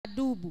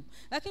dubu.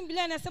 Lakini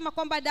Biblia inasema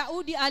kwamba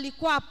Daudi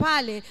alikuwa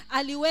pale,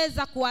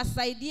 aliweza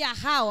kuwasaidia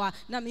hawa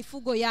na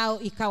mifugo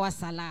yao ikawa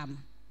salama.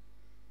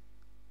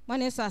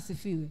 Bwana Yesu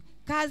asifiwe.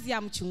 Kazi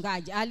ya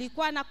mchungaji,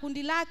 alikuwa na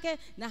kundi lake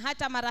na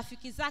hata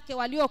marafiki zake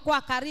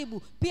waliokuwa karibu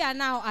pia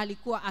nao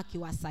alikuwa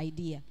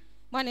akiwasaidia.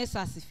 Bwana Yesu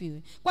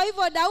asifiwe. Kwa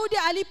hivyo Daudi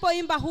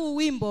alipoimba huu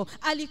wimbo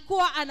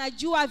alikuwa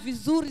anajua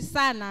vizuri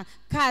sana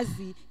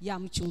kazi ya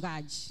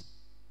mchungaji.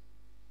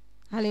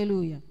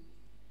 Haleluya.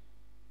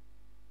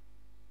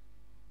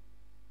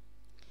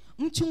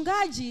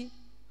 Mchungaji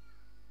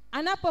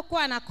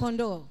anapokuwa na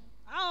kondoo,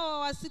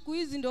 hao siku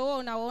hizi ndio wao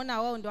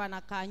unaona wao ndio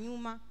wanakaa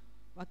nyuma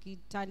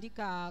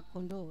wakitandika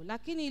kondoo,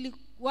 lakini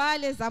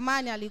wale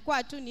zamani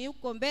alikuwa tu ni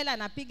huko mbele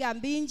anapiga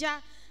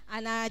mbinja,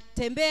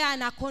 anatembea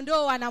na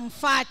kondoo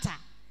wanamfuata.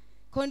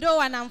 Kondoo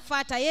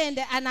wanamfuata, yeye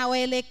ndiye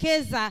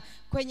anawaelekeza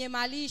kwenye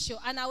malisho,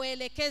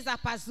 anawaelekeza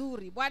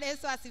pazuri. Bwana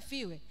Yesu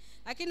asifiwe.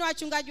 Lakini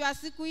wachungaji wa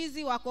siku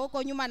hizi wako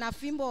huko nyuma na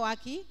fimbo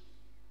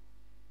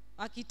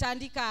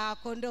wakitandika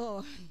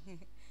kondoo.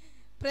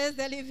 Praise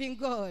the living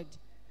God.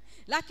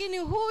 Lakini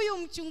huyu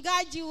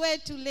mchungaji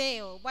wetu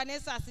leo, Bwana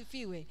Yesu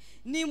asifiwe,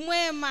 ni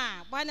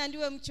mwema. Bwana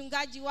ndiwe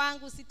mchungaji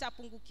wangu,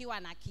 sitapungukiwa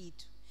na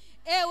kitu.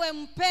 Ewe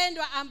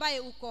mpendwa ambaye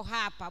uko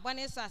hapa,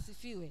 Bwana Yesu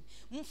asifiwe,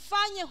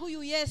 mfanye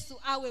huyu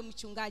Yesu awe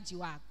mchungaji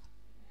wako.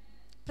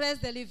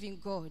 Praise the living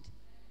God.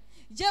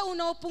 Je,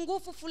 una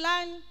upungufu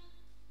fulani?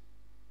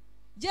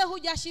 Je,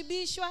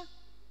 hujashibishwa?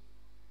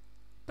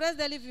 Praise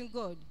the living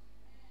God.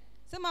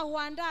 Sema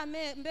huandaa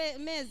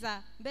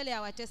meza mbele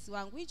ya watesi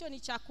wangu. Hicho ni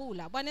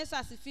chakula. Bwana Yesu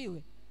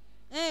asifiwe.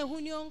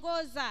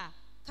 Huniongoza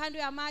kando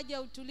ya maji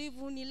ya utulivu,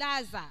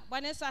 hunilaza.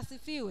 Bwana Yesu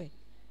asifiwe.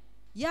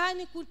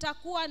 Yaani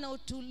kutakuwa na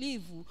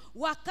utulivu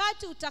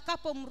wakati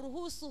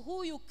utakapomruhusu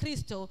huyu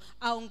Kristo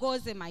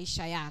aongoze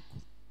maisha yako.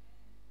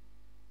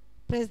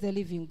 Praise the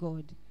living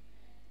God.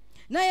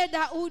 Naye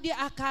Daudi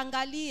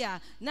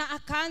akaangalia na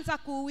akaanza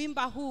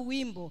kuuimba huu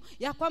wimbo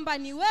ya kwamba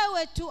ni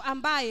wewe tu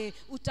ambaye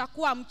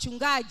utakuwa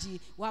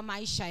mchungaji wa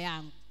maisha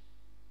yangu.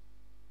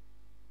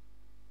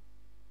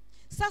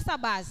 Sasa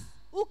basi,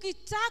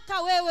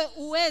 ukitaka wewe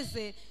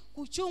uweze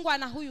kuchungwa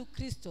na huyu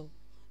Kristo,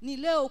 ni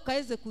leo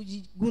ukaweze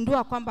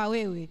kujigundua kwamba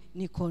wewe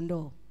ni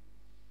kondoo.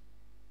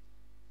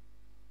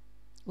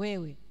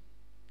 Wewe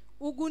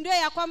ugundue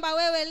ya kwamba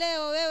wewe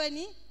leo wewe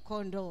ni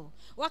kondoo.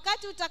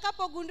 Wakati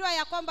utakapogundua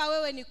ya kwamba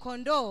wewe ni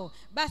kondoo,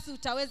 basi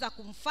utaweza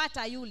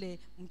kumfuata yule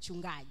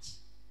mchungaji.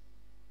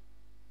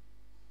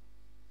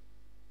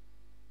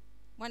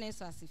 Bwana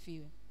Yesu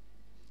asifiwe.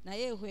 Na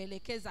yeye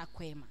huelekeza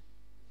kwema.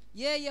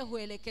 Yeye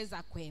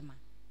huelekeza kwema.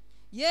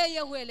 Yeye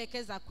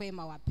huelekeza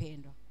kwema,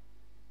 wapendwa.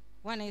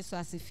 Bwana Yesu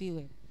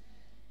asifiwe.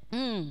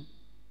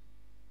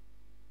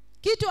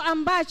 Kitu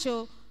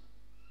ambacho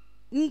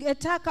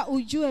ningetaka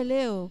ujue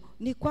leo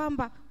ni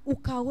kwamba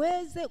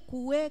ukaweze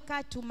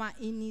kuweka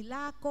tumaini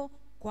lako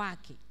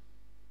kwake,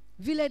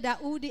 vile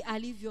Daudi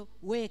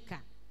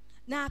alivyoweka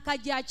na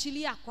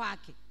akajiachilia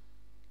kwake.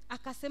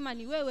 Akasema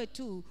ni wewe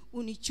tu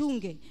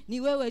unichunge,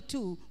 ni wewe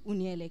tu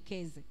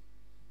unielekeze.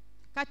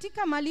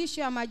 Katika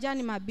malisho ya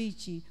majani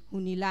mabichi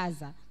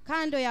hunilaza,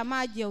 kando ya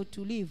maji ya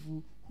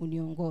utulivu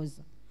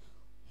huniongoza.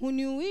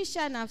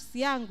 Huniuisha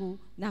nafsi yangu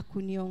na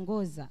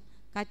kuniongoza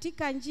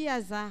katika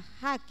njia za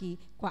haki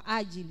kwa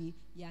ajili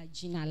ya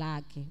jina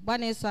lake.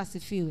 Bwana Yesu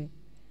asifiwe.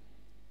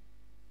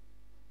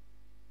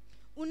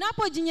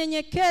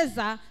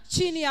 Unapojinyenyekeza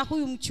chini ya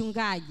huyu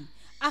mchungaji,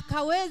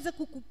 akaweze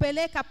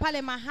kukupeleka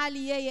pale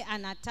mahali yeye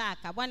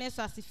anataka. Bwana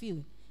Yesu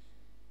asifiwe.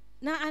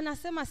 Na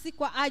anasema si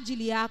kwa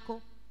ajili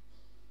yako.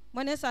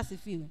 Bwana Yesu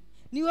asifiwe.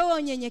 Ni wewe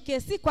unyenyekee,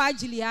 si kwa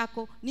ajili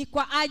yako, ni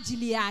kwa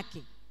ajili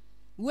yake.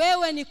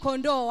 Wewe ni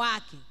kondoo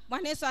wake.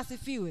 Bwana Yesu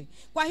asifiwe.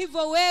 Kwa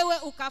hivyo wewe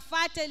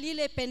ukafate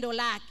lile pendo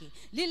lake,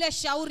 lile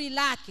shauri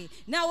lake,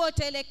 na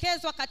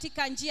utaelekezwa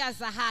katika njia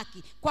za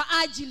haki kwa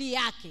ajili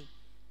yake.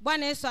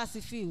 Bwana Yesu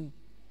asifiwe.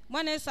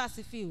 Bwana Yesu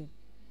asifiwe.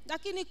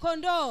 Lakini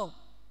kondoo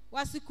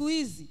wa siku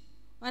hizi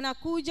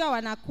wanakuja,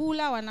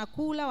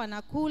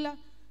 wanakula,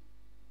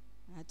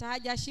 hata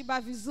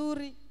hajashiba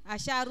vizuri,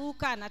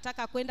 asharuka,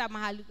 anataka kwenda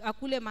mahali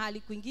akule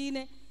mahali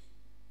kwingine.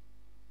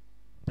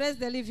 Praise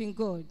the living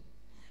God.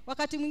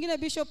 Wakati mwingine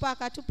bishop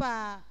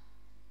akatupa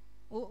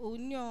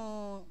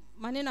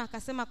maneno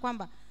akasema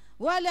kwamba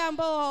wale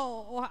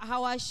ambao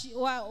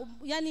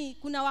yani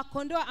kuna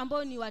wakondoo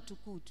ambao ni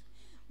watukutu.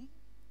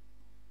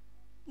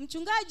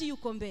 Mchungaji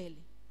yuko mbele.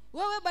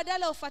 Wewe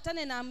badala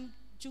ufuatane na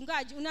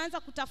mchungaji unaanza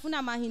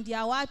kutafuna mahindi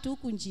ya watu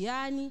huku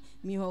njiani,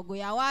 mihogo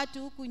ya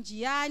watu huku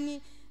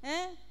njiani,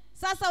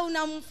 Sasa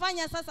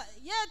unamfanya sasa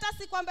yeye hata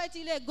si kwamba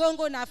eti ile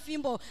gongo na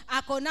fimbo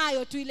ako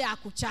nayo tu ile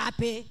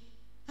akuchape.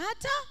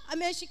 Hata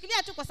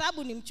ameshikilia tu kwa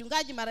sababu ni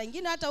mchungaji. Mara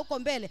nyingine hata huko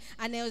mbele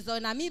anaweza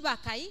na miba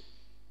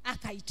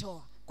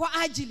akaitoa kwa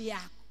ajili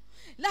yako.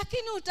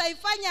 Lakini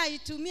utaifanya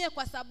aitumie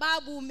kwa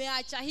sababu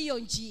umeacha hiyo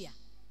njia.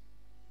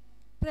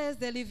 Praise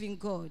the living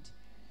God.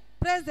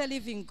 Praise the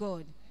living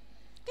God.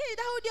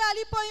 Daudi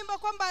alipoimba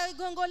kwamba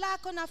gongo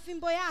lako na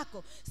fimbo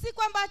yako, si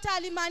kwamba hata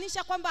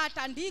alimaanisha kwamba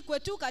atandikwe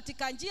tu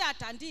katika njia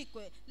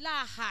atandikwe.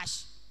 La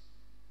hash.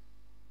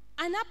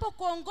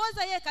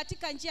 anapokuongoza yeye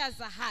katika njia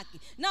za haki,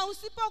 na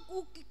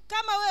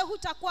kama wewe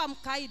hutakuwa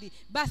mkaidi,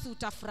 basi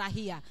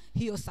utafurahia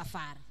hiyo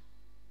safari.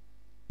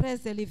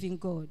 Praise the living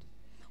God.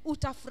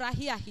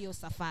 Utafurahia hiyo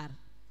safari.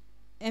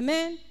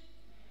 Amen.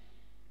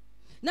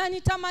 Na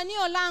ni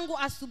tamanio langu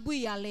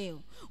asubuhi ya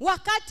leo,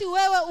 wakati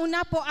wewe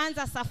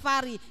unapoanza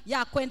safari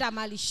ya kwenda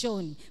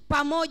malishoni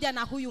pamoja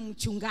na huyu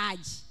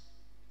mchungaji,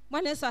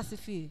 Bwana Yesu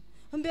asifiwe,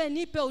 mwambie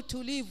nipe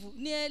utulivu,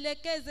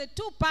 nielekeze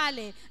tu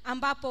pale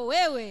ambapo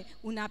wewe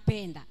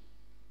unapenda.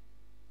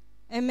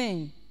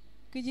 Amen.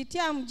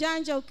 Ukijitia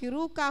mjanja,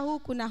 ukiruka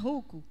huku na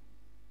huku,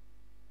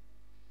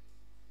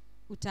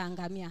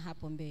 utaangamia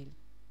hapo mbele.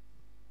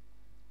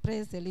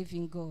 Praise the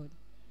living God.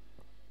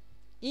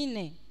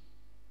 4.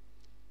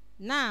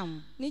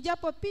 Naam,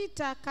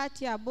 nijapopita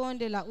kati ya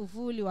bonde la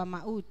uvuli wa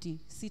mauti,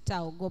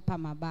 sitaogopa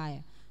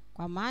mabaya,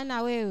 kwa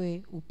maana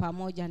wewe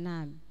upamoja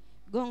nami.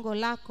 Gongo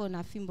lako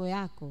na fimbo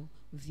yako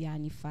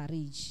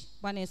vyanifariji.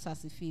 Bwana Yesu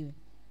asifiwe.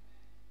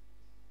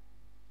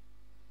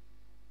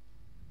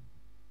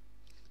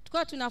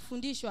 Tukao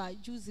tunafundishwa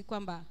juzi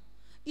kwamba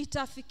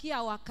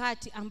itafikia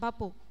wakati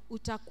ambapo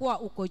utakuwa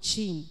uko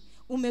chini,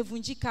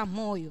 umevunjika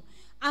moyo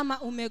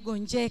ama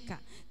umegonjeka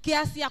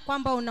kiasi ya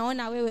kwamba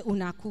unaona wewe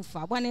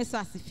unakufa. Bwana Yesu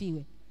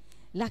asifiwe.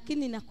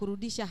 Lakini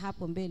nakurudisha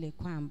hapo mbele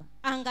kwamba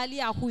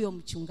angalia huyo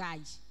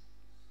mchungaji,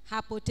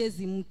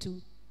 hapotezi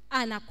mtu,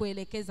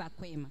 anakuelekeza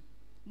kwema.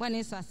 Bwana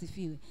Yesu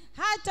asifiwe.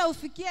 Hata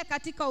ufikie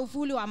katika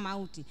uvuli wa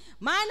mauti,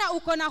 maana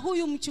uko na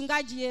huyu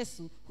mchungaji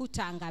Yesu,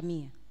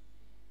 hutaangamia.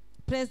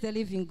 Praise the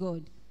living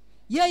God.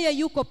 Yeye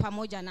yuko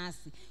pamoja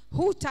nasi,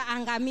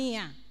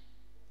 hutaangamia.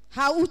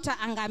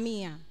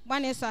 Hautaangamia.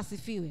 Bwana Yesu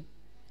asifiwe.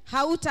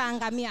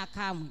 Hautaangamia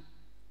kamwe.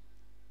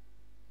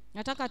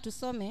 Nataka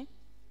tusome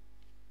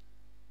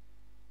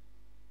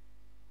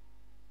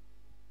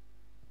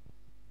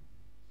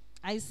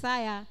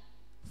Isaiah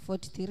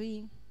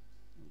 43.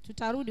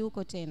 Tutarudi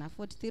huko tena.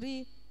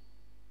 43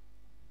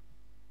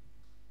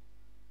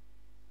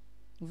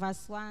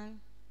 verse 1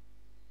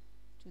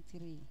 to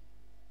 3.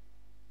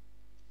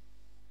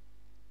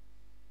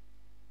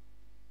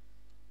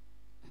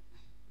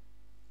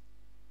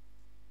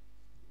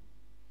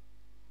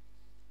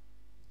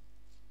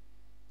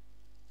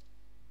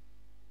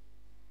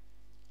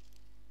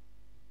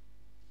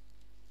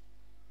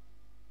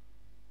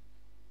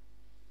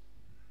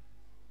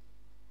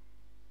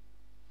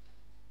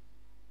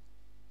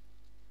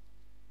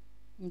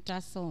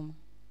 Mtasoma.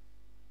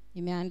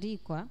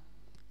 Imeandikwa,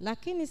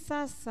 lakini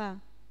sasa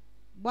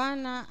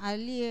Bwana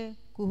aliye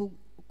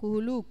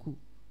kuhuluku,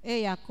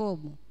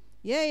 Yakobo,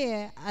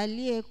 yeye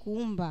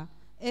aliyekuumba,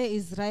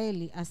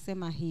 Israeli,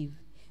 asema hivi: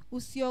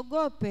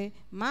 usiogope,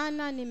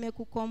 maana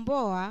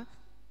nimekukomboa,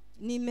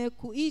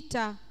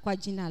 nimekuita kwa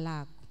jina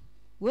lako,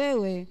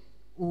 wewe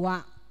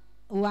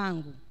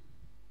wangu.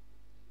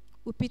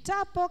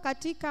 Upitapo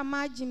katika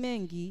maji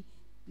mengi,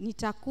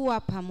 nitakuwa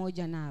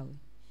pamoja nawe,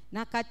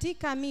 na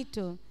katika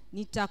mito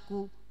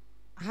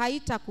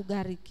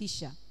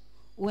haitakugarikisha.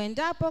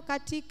 Uendapo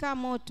katika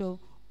moto,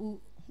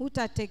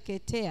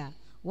 hutateketea,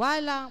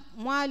 wala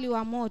mwali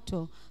wa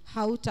moto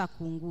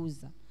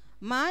hautakuunguza.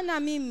 Maana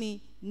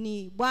mimi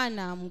ni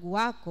Bwana Mungu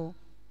wako,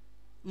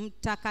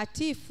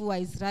 mtakatifu wa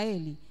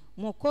Israeli,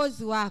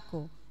 mwokozi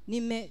wako.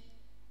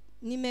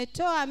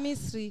 Nimetoa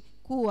Misri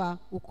kuwa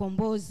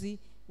ukombozi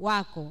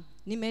wako,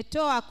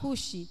 nimetoa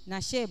Kushi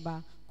na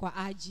Sheba kwa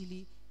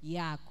ajili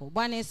yako.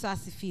 Bwana Yesu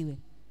asifiwe.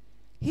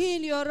 Hii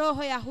ndio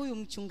roho ya huyu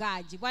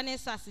mchungaji. Bwana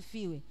Yesu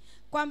asifiwe.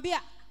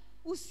 Kwambia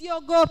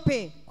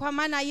usiogope, kwa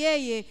maana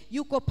yeye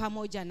yuko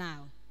pamoja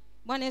nawe.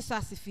 Bwana Yesu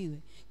asifiwe.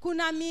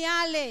 Kuna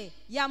miale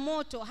ya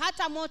moto,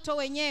 hata moto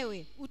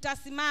wenyewe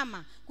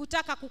utasimama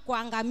kutaka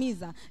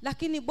kukuangamiza,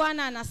 lakini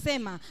Bwana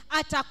anasema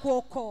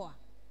atakuokoa.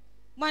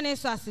 Bwana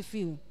Yesu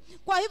asifiwe.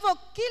 Kwa hivyo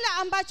kila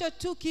ambacho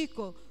tu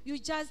kiko, you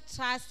just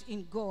trust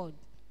in God.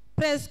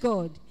 Praise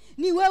God.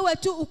 Ni wewe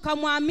tu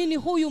ukamwamini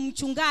huyu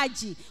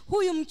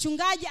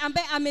mchungaji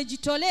ambaye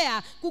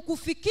amejitolea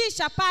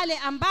kukufikisha pale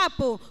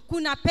ambapo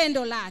kuna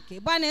pendo lake.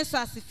 Bwana Yesu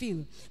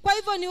asifiwe. Kwa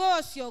hivyo ni wewe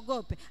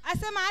usiogope.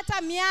 Asema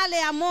hata miale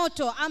ya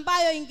moto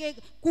ambayo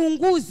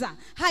ingekuunguza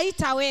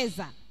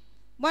haitaweza.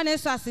 Bwana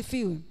Yesu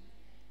asifiwe.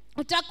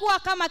 Utakuwa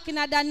kama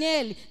kina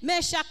Danieli,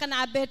 Meshach na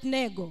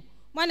Abednego.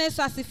 Bwana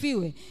Yesu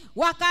asifiwe.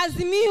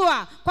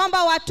 Wakaazimiwa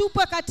kwamba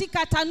watupwe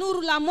katika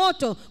tanuru la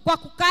moto kwa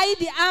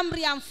kukaidi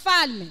amri ya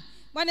mfalme.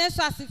 Bwana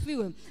Yesu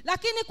asifiwe.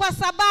 Lakini kwa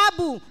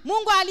sababu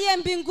Mungu aliye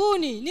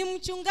mbinguni ni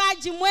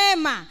mchungaji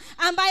mwema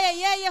ambaye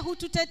yeye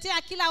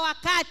hututetea kila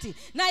wakati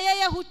na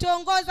yeye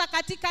hutuongoza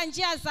katika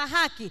njia za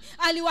haki,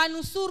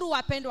 aliwanusuru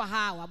wapendwa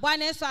hawa.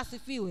 Bwana Yesu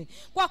asifiwe.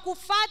 Kwa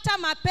kufata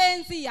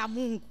mapenzi ya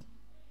Mungu.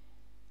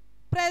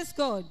 Praise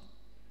God.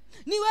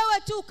 Ni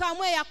wewe tu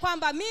ukamwe ya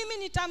kwamba mimi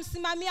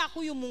nitamsimamia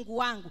huyu Mungu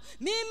wangu,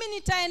 mimi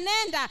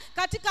nitaenenda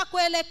katika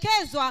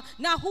kuelekezwa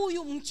na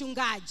huyu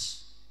mchungaji.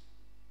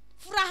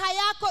 Furaha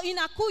yako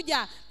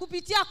inakuja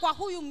kupitia kwa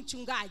huyu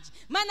mchungaji,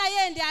 maana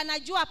yeye ndiye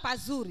anajua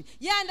pazuri,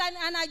 yeye ndiye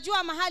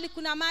anajua mahali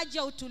kuna maji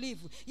ya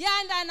utulivu,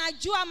 yeye ndiye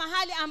anajua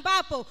mahali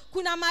ambapo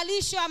kuna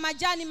malisho ya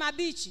majani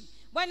mabichi.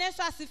 Bwana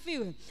Yesu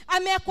asifiwe.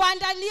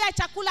 Amekuandalia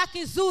chakula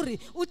kizuri,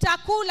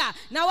 utakula,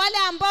 na wale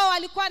ambao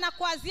walikuwa na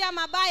kuazia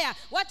mabaya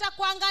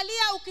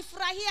watakuangalia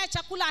ukifurahia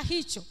chakula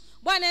hicho.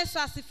 Bwana Yesu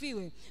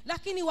asifiwe.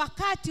 Lakini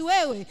wakati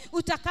wewe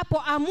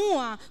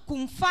utakapoamua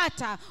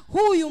kumfuata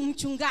huyu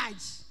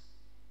mchungaji,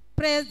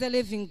 praise the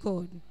living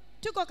God.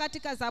 Tuko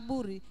katika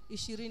Zaburi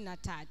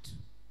 23.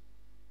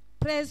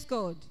 Praise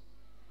God.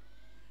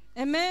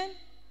 Amen.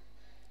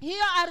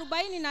 Hiyo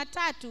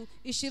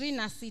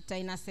 43:26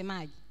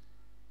 inasemaje?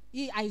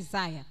 Hii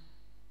Isaiah.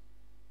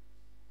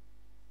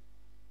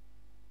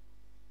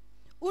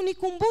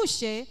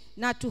 Unikumbushe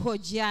na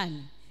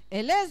tuhojiane,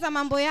 eleza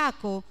mambo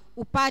yako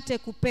upate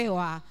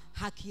kupewa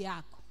haki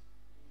yako.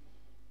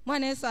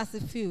 Bwana Yesu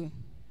asifiwe.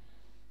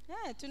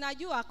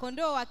 Tunajua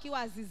kondoo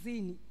wakiwa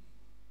zizini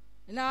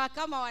na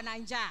kama wana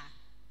njaa.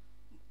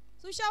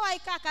 Ushawahi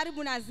kaa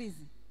karibu na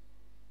zizi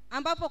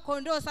ambapo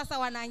kondoo sasa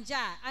wana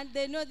njaa and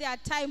they know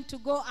their time to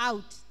go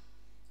out.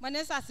 Bwana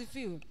Yesu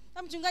asifiwe.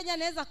 Na mchungaji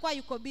anaweza kuwa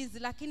yuko busy,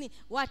 lakini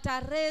wata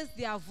raise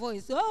their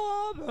voice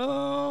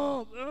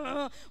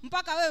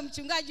mpaka wewe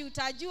mchungaji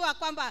utajua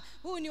kwamba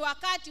huu ni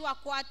wakati wa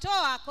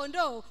kuwatoa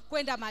kondoo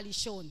kwenda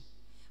malishoni.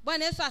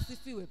 Bwana Yesu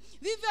asifiwe.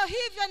 Vivyo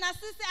hivyo na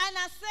sisi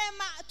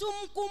anasema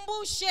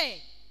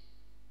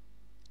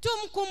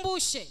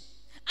tumkumbushe.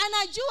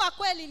 Anajua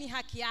kweli ni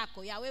haki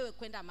yako ya wewe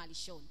kwenda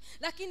malishoni,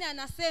 lakini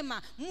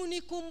anasema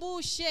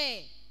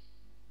munikumbushe.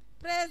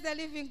 Praise the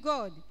living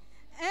God.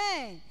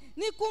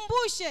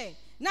 Nikumbushe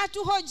na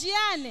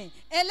tuhojiane,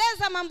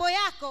 eleza mambo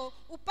yako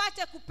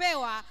upate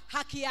kupewa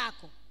haki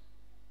yako.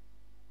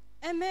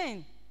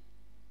 Amen.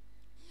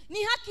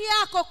 Ni haki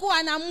yako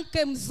kuwa na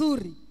mke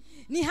mzuri,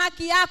 ni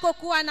haki yako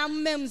kuwa na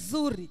mume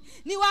mzuri,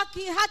 ni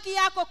haki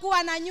yako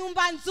kuwa na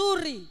nyumba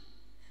nzuri,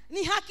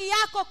 ni haki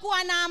yako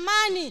kuwa na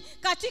amani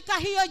katika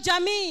hiyo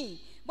jamii.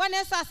 Bwana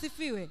Yesu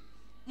asifiwe.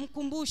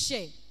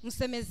 Mkumbushe,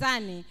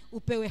 msemezane,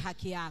 upewe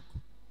haki yako.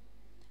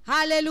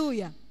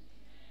 Haleluya.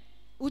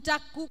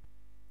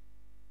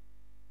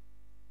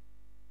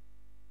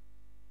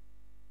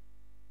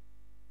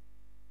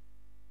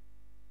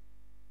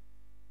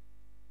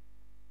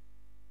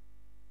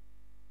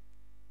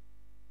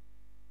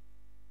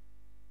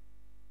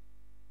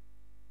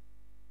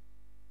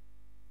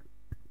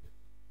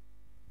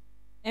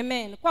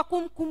 Amen. Kwa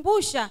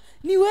kumkumbusha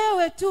ni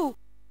wewe tu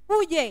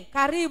uje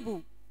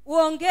karibu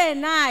uongee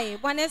naye.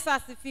 Bwana Yesu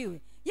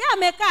asifiwe. Yeye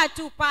amekaa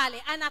tu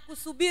pale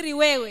anakusubiri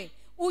wewe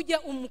uje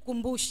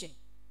umkumbushe.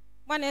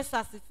 Bwana Yesu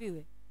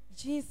asifiwe.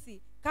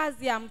 Jinsi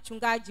kazi ya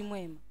mchungaji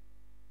mwema.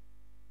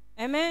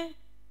 Amen.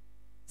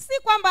 Si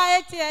kwamba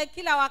eti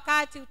kila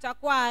wakati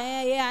utakuwa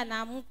yeye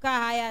anaamka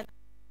haya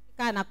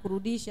na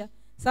kurudisha.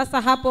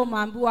 Sasa hapo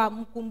maambiwa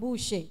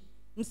mkumbushe,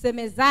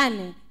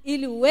 msemezane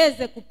ili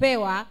uweze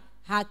kupewa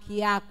haki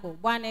yako.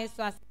 Bwana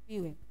Yesu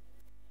asifiwe.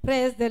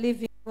 Praise the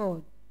living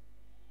God.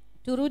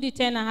 Turudi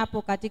tena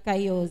hapo katika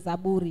hiyo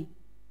Zaburi.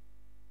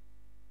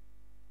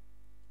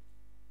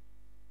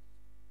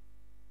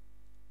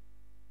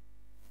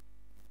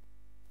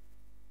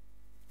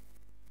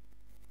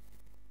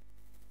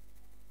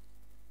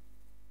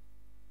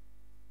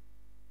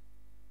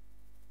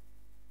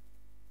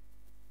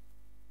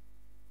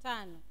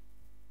 Tano.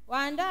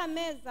 Waandaa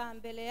meza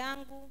mbele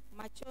yangu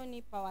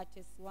machoni pa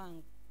watesi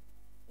wangu.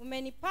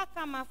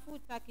 Umenipaka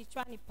mafuta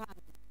kichwani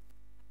pangu,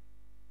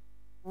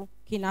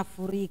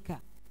 kinafurika.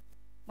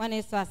 Bwana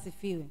Yesu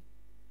asifiwe.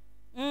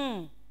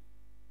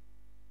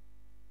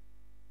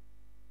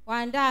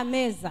 Waandaa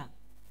meza.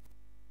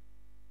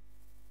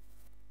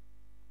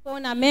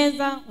 Kuna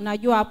meza,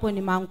 unajua hapo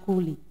ni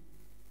mankuli.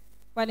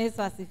 Bwana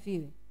Yesu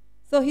asifiwe.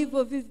 So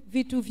hivyo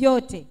vitu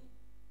vyote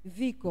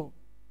viko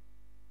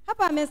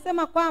hapa.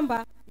 Amesema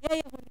kwamba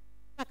yeye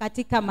hunipaka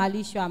katika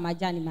malisho ya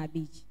majani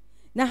mabichi.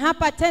 Na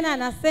hapa tena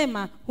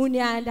anasema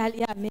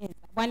huniandalia meza.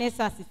 Bwana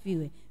Yesu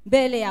asifiwe.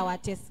 Mbele ya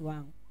watesi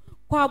wangu.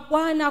 Kwa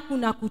Bwana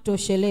kuna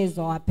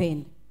kutoshelezwa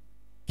wapenda.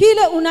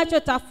 Kile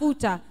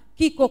unachotafuta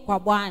kiko kwa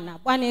Bwana.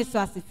 Bwana Yesu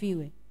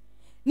asifiwe.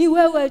 Ni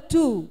wewe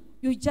tu,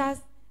 you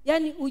just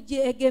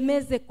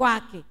ujiegemeze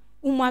kwake.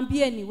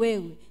 Umwambie ni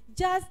wewe.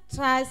 Just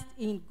trust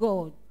in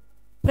God.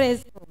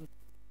 Praise God.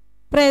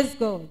 Praise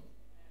God.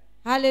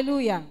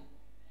 Hallelujah.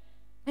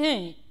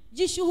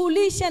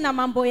 Jishughulishe na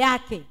mambo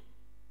yake.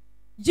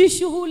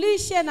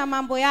 Jishughulishe na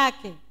mambo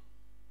yake.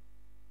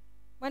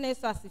 Bwana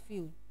Yesu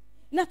asifiwe.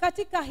 Na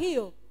katika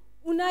hiyo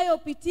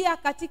unayopitia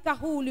katika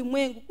huu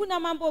ulimwengu, kuna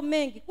mambo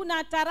mengi,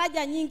 kuna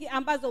taraja nyingi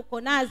ambazo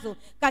uko nazo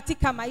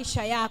katika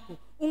maisha yako.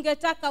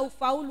 Ungetaka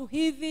ufaulu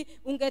hivi,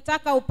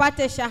 ungetaka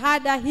upate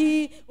shahada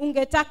hii,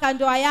 ungetaka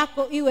ndoa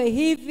yako iwe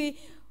hivi.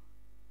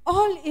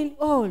 All in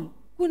all,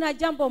 kuna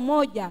jambo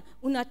moja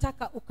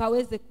unataka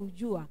ukaweze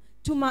kujua,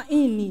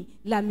 tumaini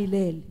la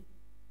milele.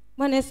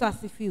 Bwana Yesu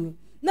asifiwe.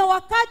 Na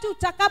wakati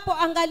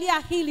utakapoangalia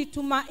hili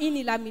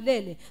tumaini la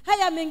milele,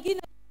 haya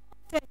mengine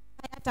yote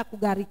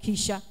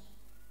hayatakugarikisha.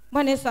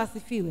 Bwana Yesu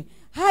asifiwe.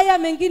 Haya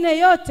mengine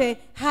yote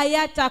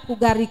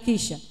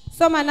hayatakugarikisha.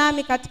 Soma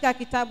nami katika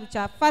kitabu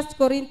cha 1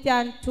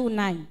 Corinthians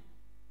 2:9.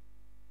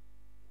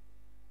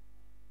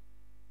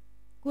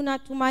 Kuna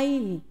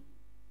tumaini.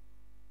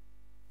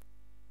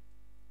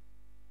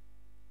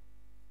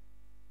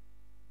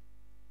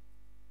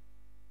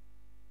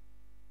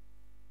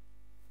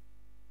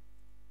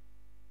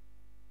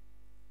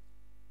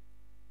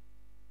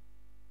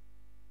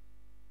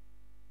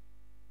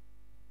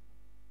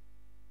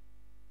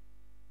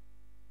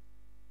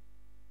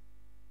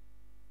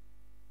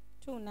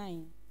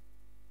 2:9.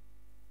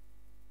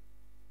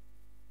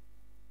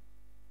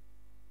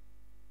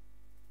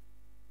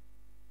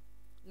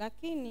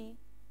 Lakini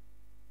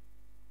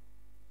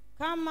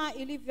kama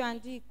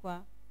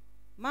ilivyoandikwa,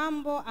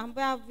 mambo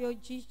ambavyo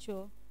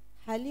jicho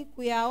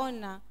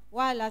halikuyaona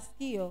wala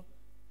sikio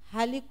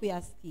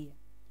halikuyasikia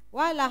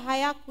wala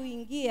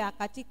hayakuingia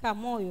katika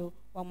moyo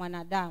wa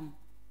mwanadamu,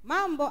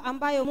 mambo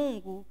ambayo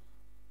Mungu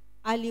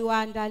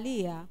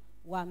aliwaandalia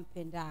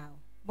wampendao.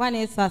 Bwana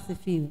Yesu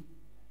asifiwe.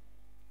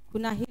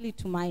 Kuna hili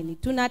tumaini,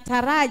 tuna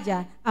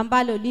taraja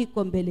ambalo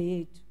liko mbele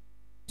yetu,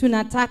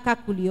 tunataka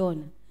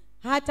kuliona.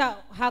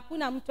 Hata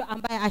hakuna mtu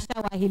ambaye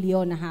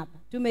ashawahiliona hapa,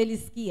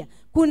 tumelisikia.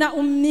 Kuna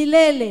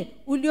umilele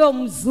ulio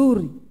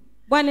mzuri.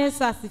 Bwana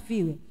Yesu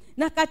asifiwe.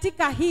 Na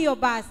katika hiyo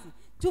basi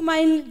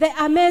tumaini, the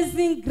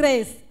amazing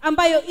grace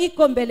ambayo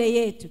iko mbele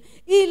yetu,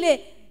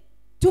 ile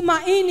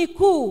tumaini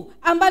kuu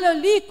ambalo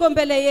liko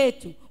mbele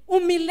yetu,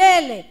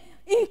 umilele,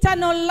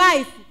 eternal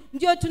life,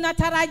 ndio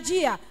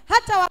tunatarajia.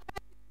 Hata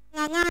wakati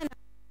ng'ang'ana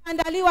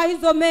andaliwa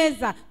hizo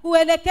meza,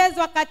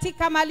 kuelekezwa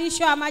katika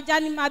malisho ya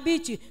majani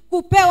mabichi,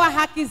 kupewa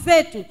haki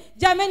zetu,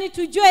 jameni,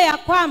 tujue ya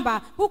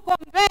kwamba huko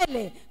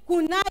mbele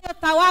kunayo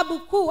thawabu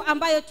kuu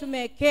ambayo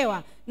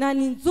tumewekewa, na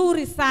ni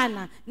nzuri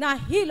sana, na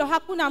hilo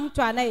hakuna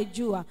mtu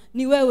anayejua,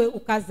 ni wewe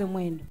ukaze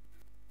mwendo.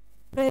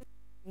 Praise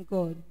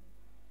God.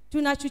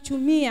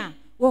 Tunachuchumia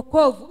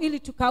wokovu ili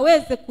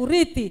tukaweze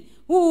kurithi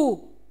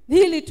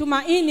hili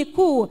tumaini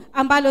kuu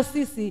ambalo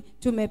sisi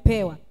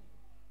tumepewa.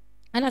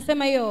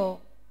 Anasema hiyo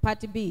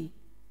part B,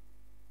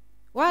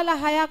 wala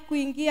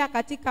hayakuingia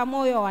katika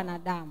moyo wa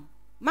wanadamu,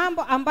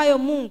 mambo ambayo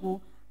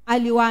Mungu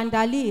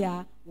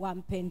aliwaandalia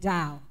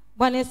wampendao.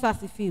 Bwana Yesu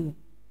asifiwe.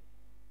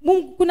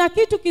 Mungu, kuna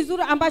kitu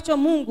kizuri ambacho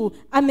Mungu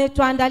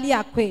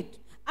ametuandalia kwetu,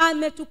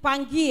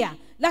 ametupangia,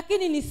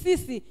 lakini ni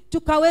sisi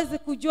tukaweze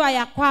kujua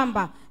ya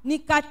kwamba ni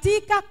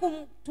katika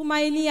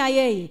kumtumainia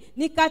yeye,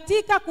 ni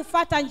katika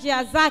kufata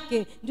njia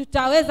zake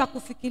tutaweza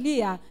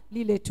kufikiria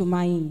lile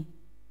tumaini,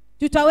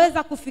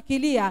 tutaweza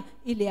kufikiria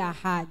ile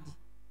ahadi.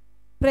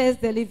 Praise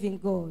the living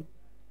God.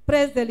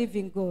 Praise the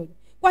living God.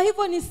 Kwa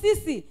hivyo ni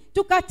sisi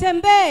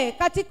tukatembee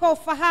katika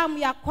ufahamu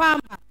ya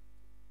kwamba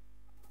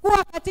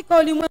kuwa katika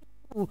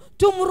ulimwengu,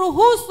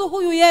 tumruhusu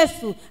huyu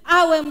Yesu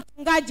awe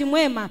mchungaji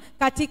mwema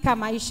katika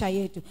maisha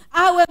yetu,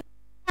 awe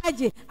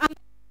mchungaji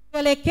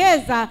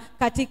ametuelekeza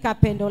katika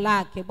pendo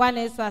lake. Bwana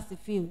Yesu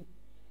asifiwe.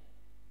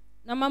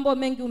 Na mambo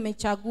mengi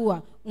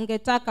umechagua,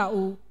 ungetaka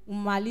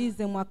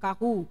umalize mwaka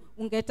huu,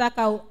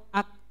 ungetaka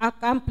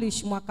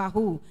accomplish mwaka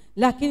huu,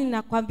 lakini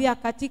nakwambia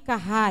katika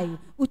hayo,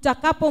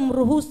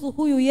 utakapomruhusu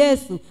huyu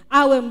Yesu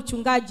awe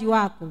mchungaji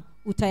wako,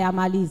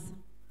 utayamaliza.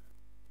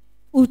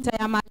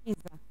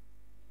 Utayamaliza.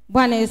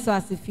 Bwana Yesu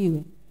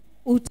asifiwe.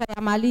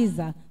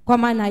 Utayamaliza, kwa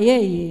maana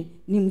yeye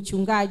ni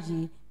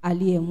mchungaji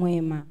aliye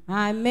mwema.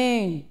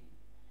 Amen.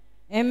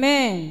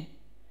 Amen.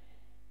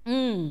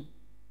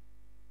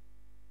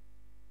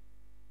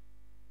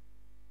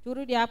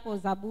 Turudi hapo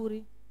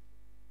Zaburi.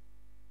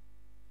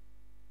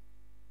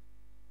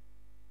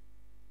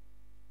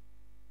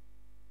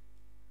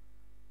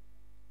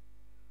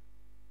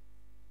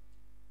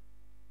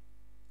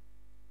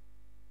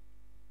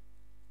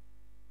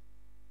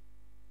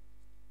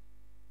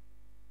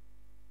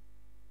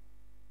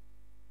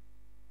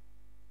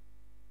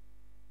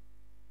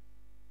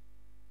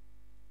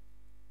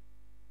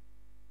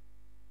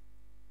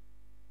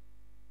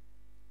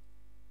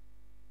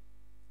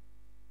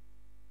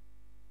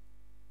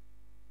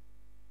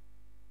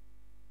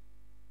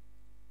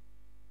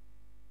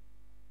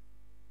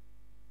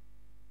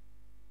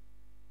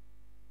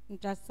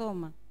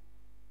 Nitasoma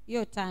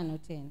hiyo 5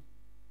 tena.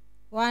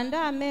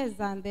 Waandaa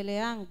meza mbele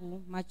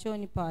yangu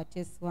machoni pa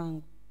watesi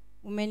wangu.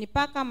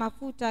 Umenipaka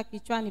mafuta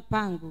kichwani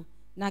pangu,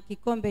 na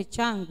kikombe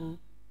changu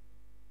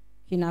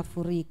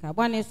kinafurika.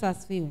 Bwana Yesu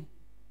asifiwe.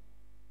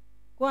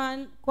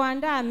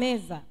 Kuandaa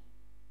meza.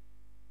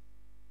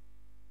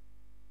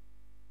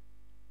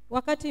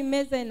 Wakati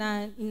meza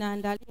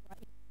inaandaliwa,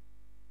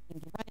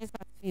 Bwana Yesu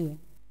asifiwe.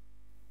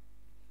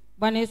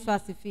 Bwana Yesu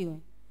asifiwe.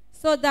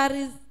 So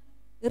there is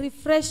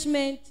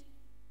refreshment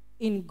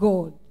in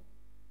God.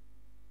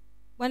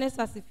 Bwana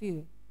Yesu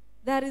asifiwe.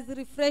 There is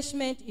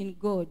refreshment in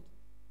God.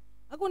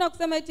 Hakuna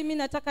kusema eti mimi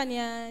nataka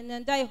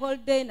niandae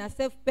holiday na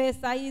save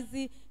pesa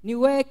hizi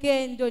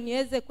niweke ndio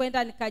niweze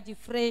kwenda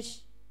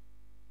nikajifresh.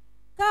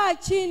 Kaa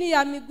chini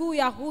ya miguu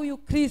ya huyu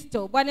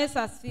Kristo. Bwana Yesu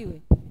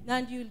asifiwe.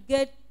 And you'll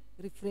get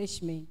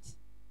refreshment.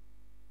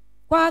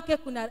 Kwake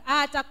kuna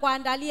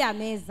atakuandalia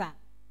meza.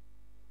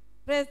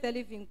 Praise the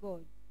living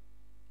God.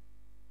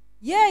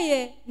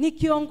 Yeye ni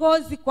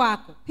kiongozi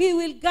kwako. He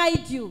will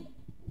guide you.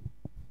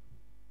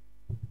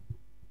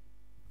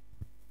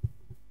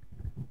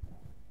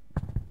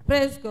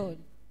 Praise God.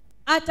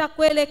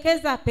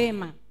 Atakuelekeza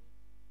pema.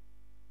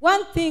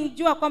 One thing,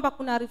 jua kwamba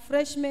kuna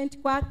refreshment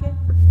kwake,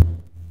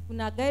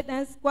 kuna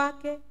guidance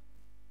kwake,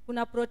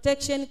 kuna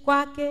protection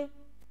kwake.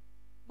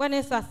 Bwana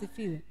Yesu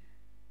asifiwe.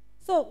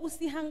 So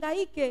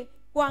usihangaike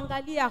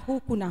kuangalia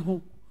huku na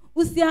huku.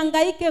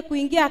 Usihangaike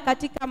kuingia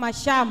katika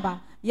mashamba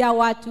ya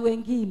watu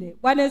wengine.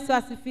 Bwana Yesu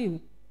asifiwe.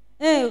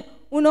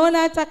 Unaona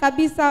hata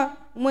kabisa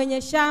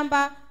mwenye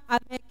shamba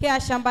amekea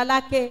shamba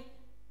lake,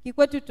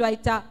 kikwetu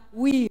tuaita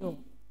wheel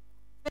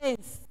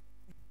fence,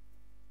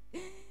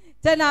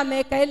 tena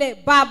ameweka ile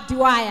barbed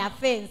wire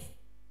fence.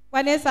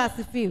 Bwana Yesu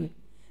asifiwe.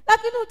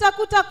 Lakini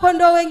utakuta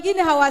kondoo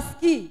wengine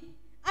hawasikii,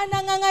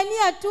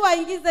 anang'ang'ania tu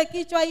aingize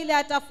kichwa ile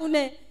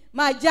atafune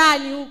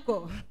majani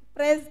huko.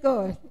 Praise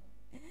God.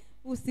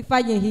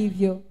 Usifanye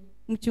hivyo.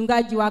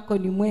 Mchungaji wako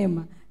ni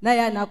mwema,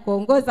 naye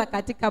anakuongoza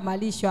katika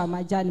malisho ya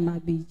majani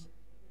mabichi.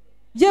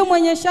 Je,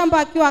 mwenye shamba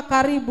akiwa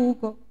karibu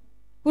huko,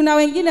 kuna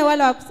wengine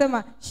wale wa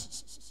kusema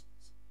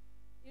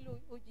ili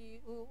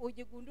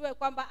ujigundue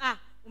kwamba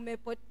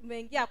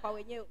umeingia kwa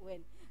wenyewe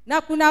wewe.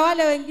 Na kuna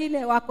wale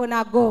wengine wako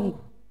na gongo.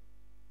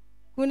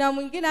 Kuna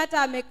mwingine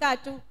hata amekaa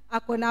tu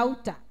ako na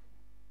uta.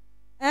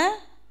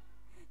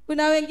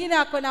 Kuna wengine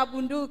wako na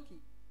bunduki.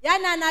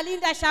 Yaani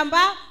analinda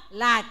shamba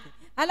lake.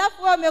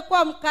 Halafu wewe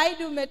umekuwa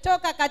mkaidi,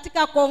 umetoka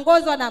katika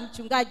kuongozwa na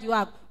mchungaji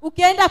wako.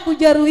 Ukienda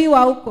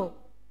kujeruhiwa huko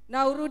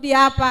na urudi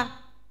hapa.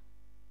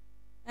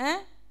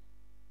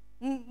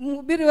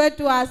 Mhubiri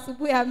wetu wa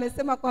asubuhi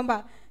amesema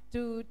kwamba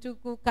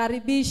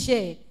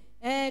tukukaribishe,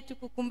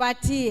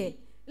 tukukumbatie.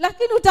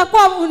 Lakini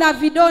utakuwa una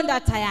vidonda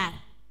tayari.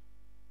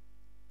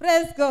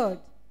 Praise God.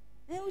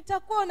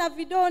 Utakuwa una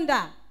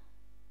vidonda.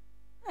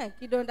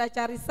 Kidonda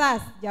cha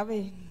risasi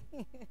jamani.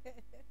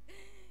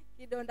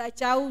 Kidonda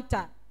cha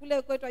uta.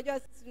 Kule kwetu unajua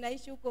sisi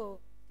tunaishi huko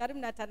karibu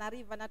na Tana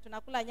River na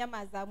tunakula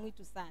nyama za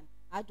mwitu sana.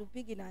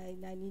 Hatupigi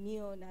na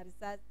ninio na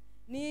risasi.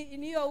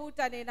 Niyo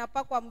uta na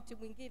inapakwa mti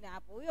mwingine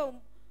hapo.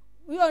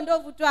 Huyo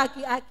ndovu tu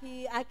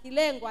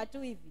akilengwa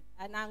tu hivi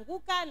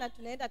anaanguka na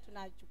tunaenda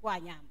tunachukua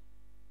nyama.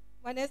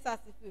 Bwana Yesu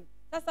asifiwe.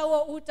 Sasa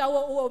huo uta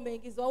huo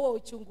umeingizwa huo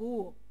uchungu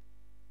huo.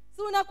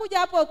 Si unakuja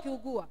hapo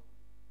ukiugua.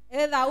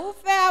 Either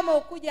ufe ama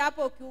ukuje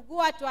hapo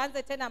ukiugua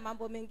tuanze tena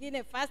mambo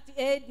mengine, first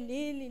aid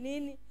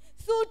nini.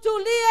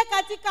 Sutulie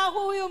katika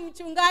huyu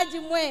mchungaji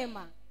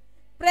mwema.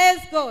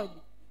 Praise God.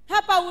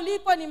 Hapa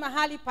ulipo ni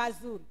mahali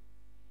pazuri.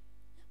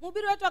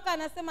 Mhubiri wetu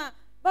anasema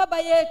baba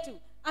yetu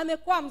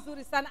amekuwa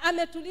mzuri sana,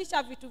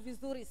 ametulisha vitu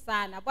vizuri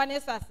sana. Bwana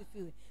Yesu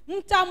asifiwe.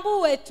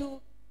 Mtambue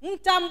tu,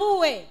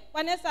 mtambue.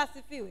 Bwana Yesu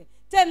asifiwe.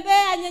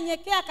 Tembea,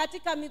 nyenyekea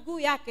katika miguu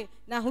yake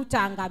na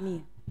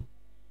hutaangamia.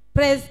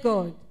 Praise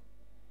God.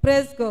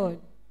 Praise God.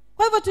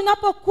 Kwa hivyo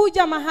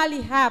tunapokuja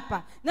mahali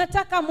hapa,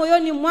 nataka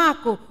moyoni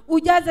mwako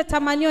ujaze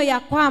tamanio ya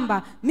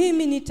kwamba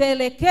mimi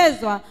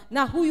nitaelekezwa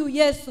na huyu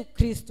Yesu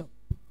Kristo.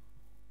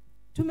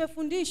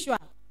 Tumefundishwa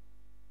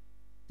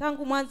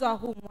tangu mwanzo wa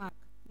huu mwaka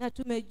na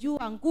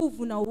tumejua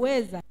nguvu na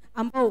uweza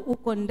ambao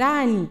uko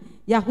ndani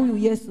ya huyu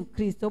Yesu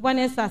Kristo.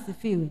 Bwana Yesu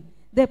asifiwe.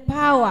 The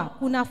power,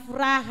 kuna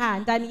furaha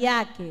ndani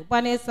yake.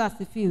 Bwana Yesu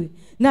asifiwe.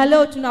 Na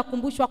leo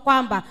tunakumbushwa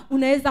kwamba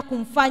unaweza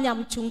kumfanya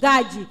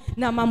mchungaji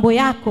na mambo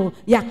yako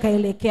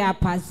yakaelekea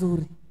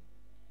pazuri.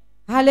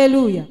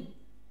 Haleluya.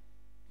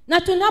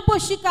 Na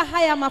tunaposhika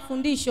haya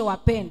mafundisho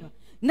wapendwa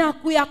na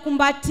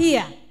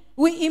kuyakumbatia,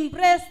 we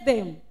embrace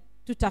them,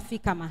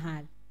 tutafika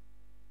mahali.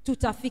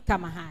 Tutafika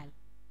mahali.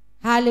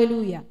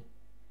 Haleluya.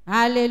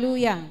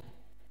 Haleluya.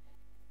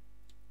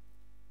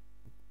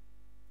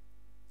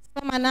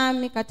 Soma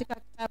nami katika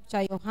kitabu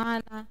cha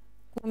Yohana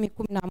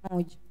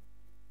 10:11.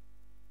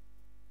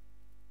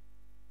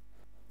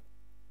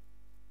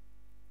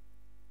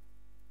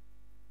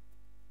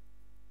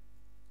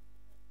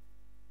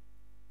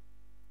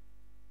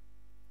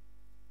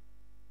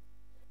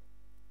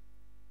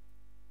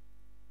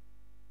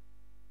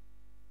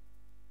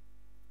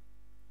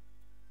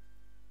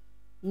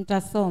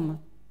 Nitasoma.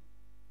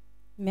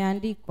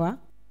 Imeandikwa,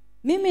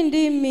 mimi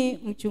ndimi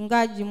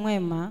mchungaji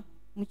mwema.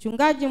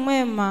 Mchungaji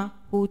mwema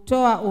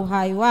hutoa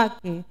uhai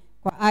wake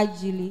kwa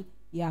ajili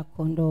ya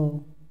kondoo.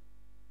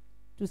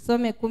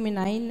 Tusome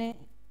 14.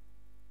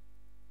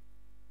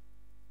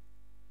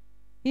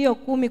 Hiyo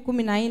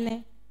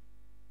 10:14.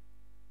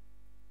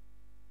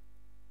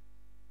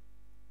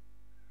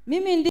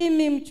 Mimi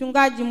ndimi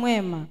mchungaji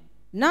mwema,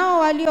 nao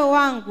walio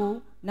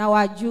wangu na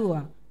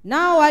wajua,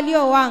 nao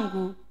walio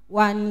wangu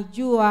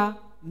wanijua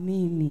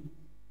mimi.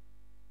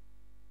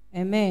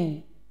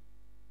 Amen.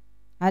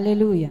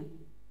 Haleluya.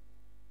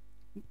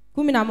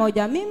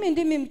 11. Mimi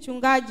ndimi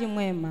mchungaji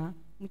mwema.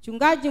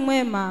 Mchungaji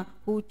mwema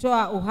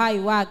hutoa uhai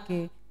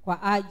wake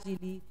kwa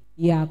ajili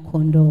ya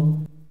kondoo.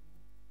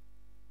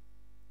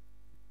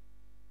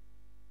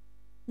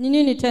 Ni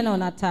nini tena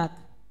unataka?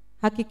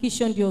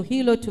 Hakikisho ndio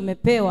hilo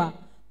tumepewa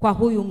kwa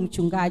huyu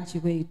mchungaji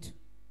wetu.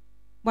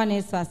 Bwana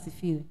Yesu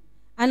asifiwe.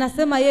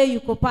 Anasema yeye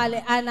yuko pale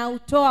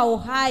anautoa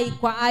uhai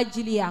kwa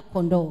ajili ya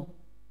kondoo.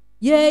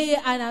 Yeye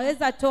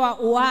anaweza toa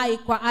uhai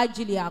kwa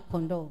ajili ya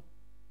kondoo.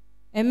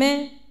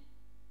 Amen.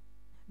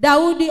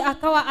 Daudi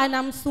akawa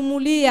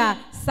anamsumulia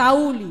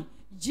Sauli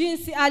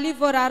jinsi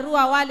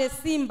alivyorarua wale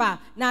simba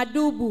na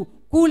dubu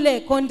kule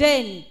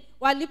kondeni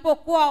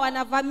walipokuwa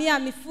wanavamia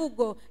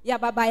mifugo ya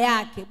baba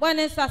yake.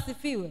 Bwana Yesu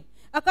asifiwe.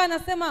 Akawa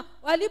anasema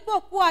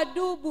walipokuwa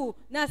dubu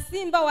na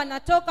simba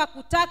wanatoka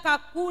kutaka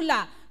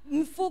kula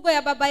mifugo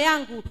ya baba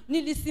yangu,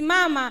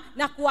 nilisimama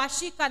na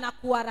kuwashika na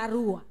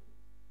kuwararua.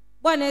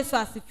 Bwana Yesu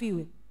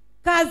asifiwe.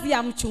 kazi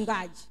ya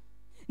mchungaji.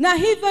 Na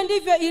hivyo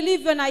ndivyo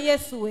ilivyo na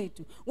Yesu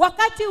wetu.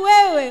 Wakati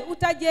wewe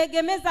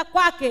utajiegemeza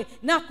kwake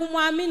na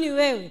kumwamini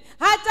wewe,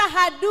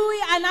 hata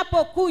adui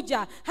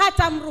anapokuja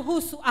hata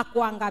mruhusu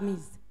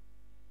akuangamize.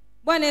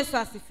 Bwana Yesu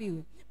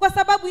asifiwe. Kwa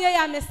sababu yeye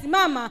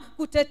amesimama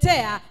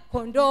kutetea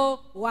kondoo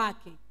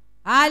wake.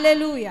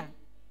 Haleluya.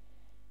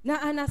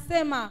 Na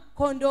anasema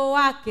kondoo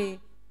wake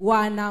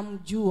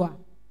wanamjua.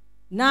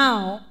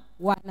 Nao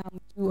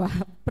wanamjua.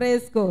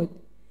 Praise God.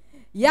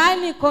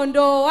 Yaani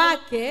kondoo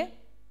wake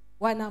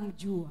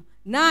wanamjua,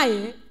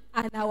 naye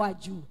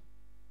anawajua.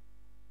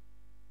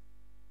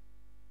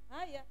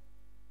 Haya.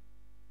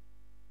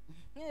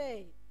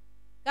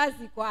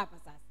 Kazi iko hapa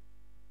sasa.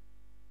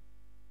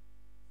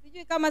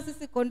 Sijui kama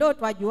sisi kondoo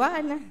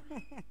twajuana.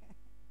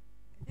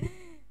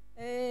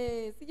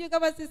 Sijui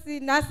kama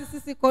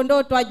sisi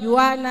kondoo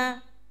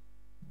twajuana.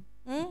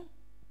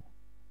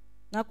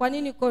 Na kwa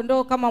nini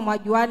kondoo kama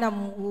mwajuana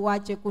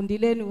uache kundi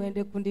lenu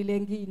uende kundi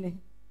lingine?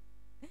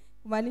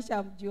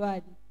 Kumaanisha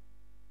mjuani.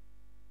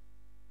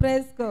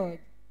 Praise God.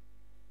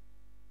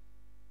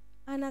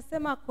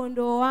 Anasema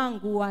kondoo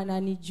wangu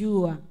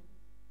wananijua.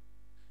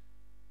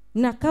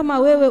 Na kama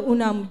wewe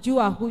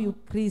unamjua huyu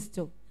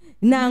Kristo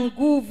na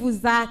nguvu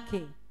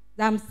zake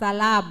za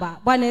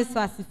msalaba, Bwana Yesu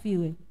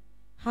asifiwe,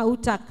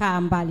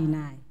 hautakaa mbali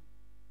naye.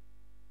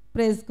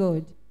 Praise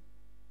God.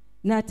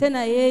 Na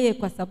tena yeye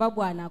kwa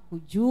sababu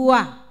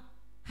anakujua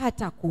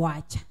hata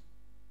kuacha.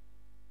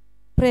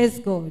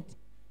 Praise God.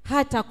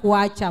 Hata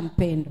kuacha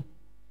mpendo.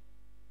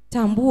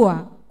 Tambua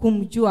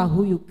kumjua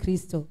huyu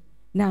Kristo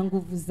na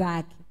nguvu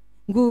zake.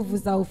 Nguvu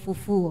za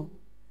ufufuo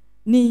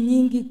ni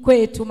nyingi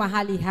kwetu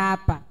mahali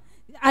hapa.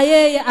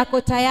 Yeye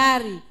ako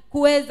tayari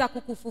kuweza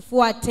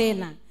kukufufua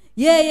tena.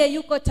 Yeye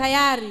yuko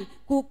tayari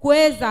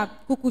kuweza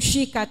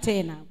kukushika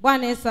tena.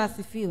 Bwana Yesu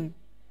asifiwe.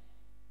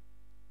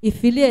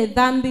 Ifilie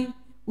dhambi,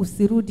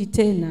 usirudi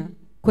tena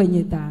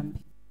kwenye dhambi.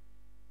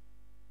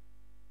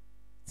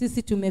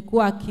 Sisi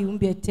tumekuwa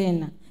kiumbe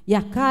tena.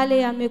 Ya kale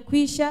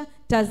yamekwisha,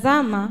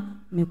 tazama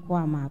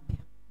yamekuwa mapya.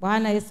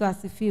 Bwana Yesu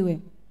asifiwe.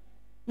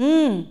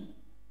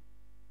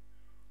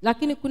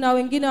 Lakini kuna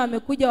wengine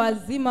wamekuja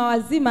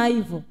wazima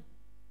hivyo.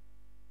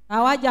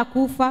 Hawaja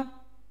kufa,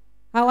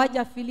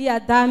 hawajafilia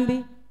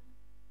dhambi.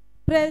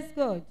 Praise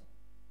God.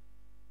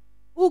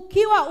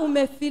 Ukiwa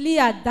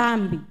umefilia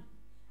dhambi,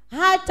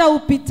 hata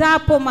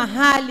upitapo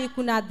mahali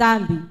kuna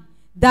dhambi,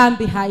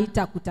 dhambi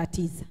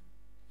haitakutatiza.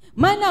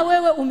 Maana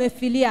wewe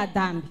umefilia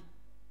dhambi.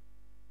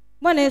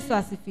 Bwana Yesu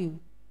asifiwe.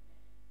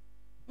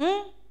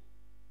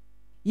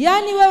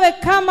 Yaani wewe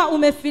kama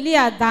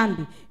umefilia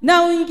dhambi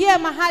na uingie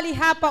mahali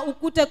hapa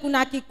ukute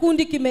kuna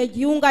kikundi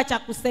kimejiunga cha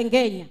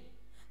kusengenya,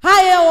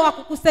 hayo wa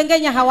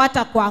kukusengenya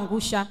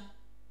hawatakuangusha.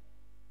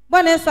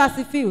 Bwana Yesu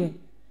asifiwe.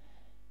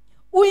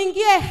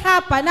 Uingie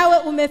hapa nawe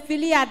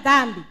umefilia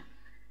dhambi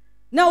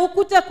na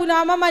ukute kuna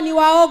wamama ni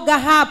waoga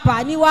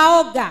hapa, ni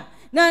waoga,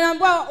 na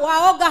naambia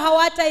waoga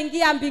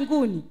hawataingia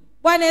mbinguni.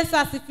 Bwana Yesu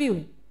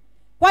asifiwe.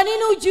 Kwa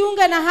nini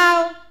ujiunge na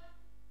hao?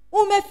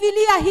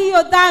 Umefilia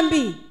hiyo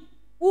dhambi.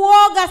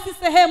 Uoga si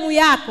sehemu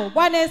yako.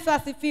 Bwana Yesu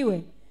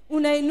asifiwe.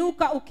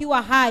 Unainuka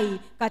ukiwa hai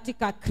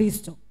katika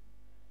Kristo.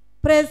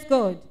 Praise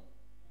God.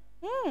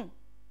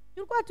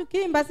 Tulikuwa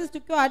tukiimba sisi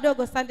tukiwa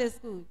wadogo Sunday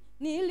school.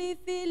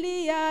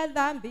 Nilifilia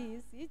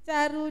dhambi,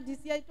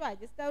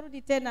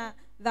 sitarudi tena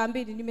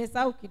dhambini.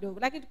 Nimesahau kidogo,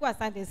 lakini tulikuwa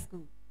Sunday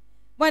school.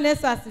 Bwana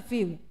Yesu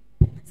asifiwe.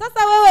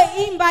 Sasa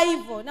wewe imba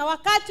hivyo, na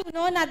wakati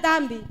unaona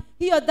dhambi,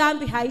 hiyo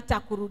dhambi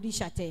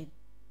haitakurudisha tena.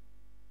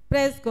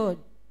 Praise God.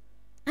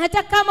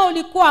 Hata kama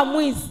ulikuwa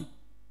mwizi,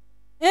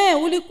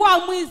 ulikuwa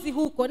mwizi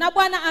huko, na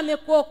Bwana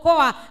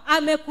amekuokoa,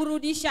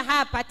 amekurudisha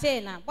hapa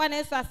tena. Bwana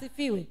Yesu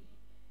asifiwe.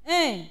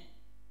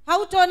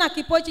 Hautaona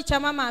kipochi cha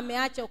mama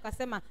ameacha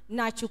ukasema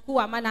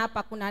nachukua maana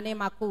hapa kuna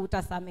neema kuu,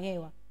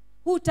 utasamehewa.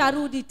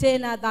 Hutarudi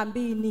tena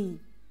dhambini.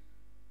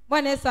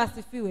 Bwana Yesu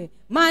asifiwe.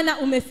 Maana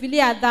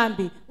umefilia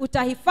dhambi.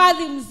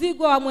 Utahifadhi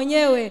mzigo wa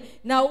mwenyewe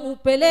na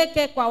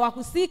upeleke kwa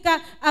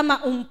wahusika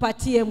ama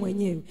umpatie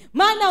mwenyewe.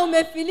 Maana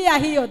umefilia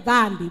hiyo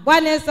dhambi.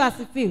 Bwana Yesu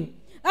asifiwe.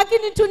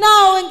 Lakini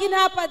tunao wengine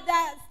hapa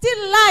still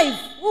live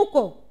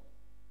huko.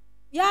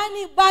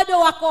 Yaani bado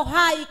wako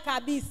hai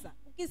kabisa.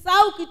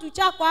 Ukisahau kitu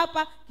chako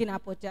hapa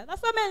kinapotea. Na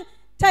so many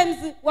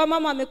times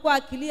wamama wamekuwa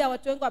akilia,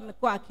 watu wengi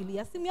wamekuwa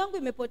akilia. Simu yangu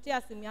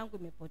imepotea, simu yangu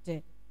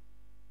imepotea.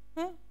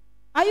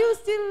 Are you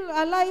still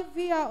alive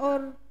here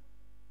or?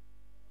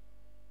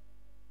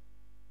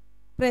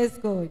 Praise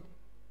God.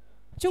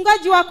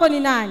 Mchungaji wako ni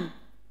nani?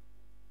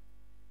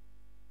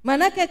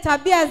 Manake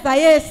tabia za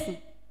Yesu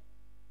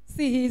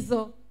si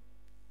hizo.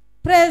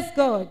 Praise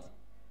God.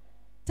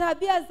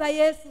 Tabia za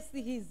Yesu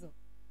si hizo.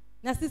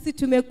 Na sisi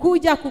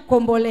tumekuja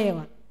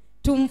kukombolewa.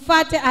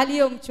 Tumfuate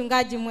aliyo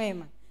mchungaji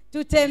mwema.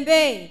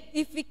 Tutembee,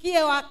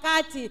 ifikie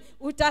wakati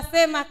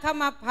utasema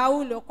kama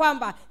Paulo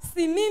kwamba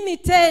si mimi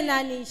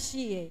tena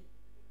niishie.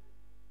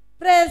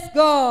 Praise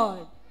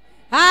God.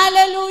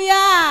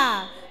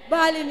 Hallelujah.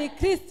 Bali ni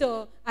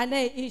Kristo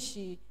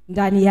anayeishi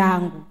ndani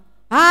yangu.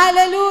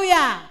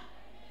 Hallelujah.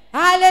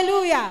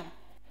 Hallelujah.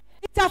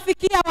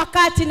 Itafikia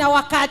wakati, na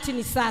wakati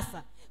ni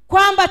sasa,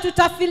 kwamba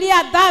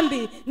tutafilia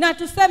dhambi na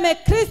tuseme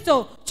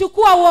Kristo,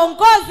 chukua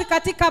uongozi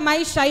katika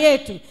maisha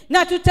yetu,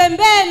 na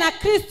tutembee na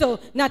Kristo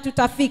na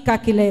tutafika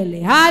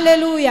kilele.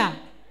 Haleluya,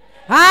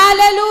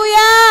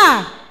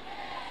 haleluya,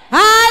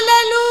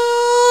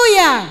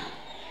 haleluya.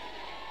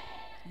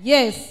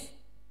 Yes,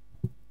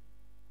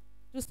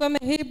 tusome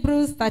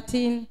Hebrews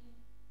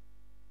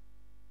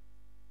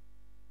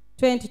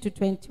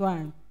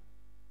 13:20-21.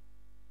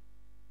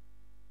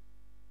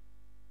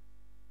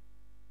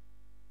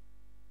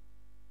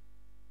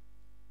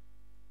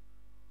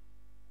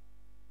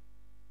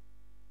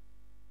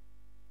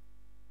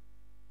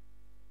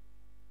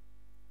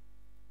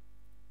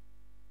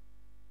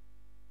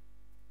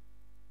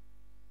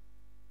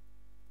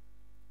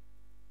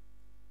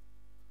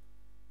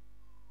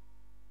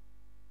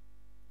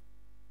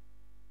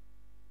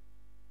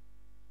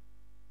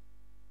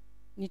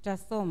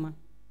 Nitasoma.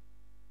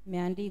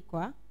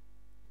 Imeandikwa,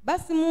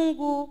 basi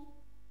Mungu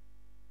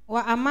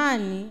wa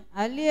amani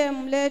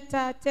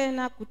aliyemleta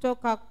tena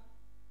kutoka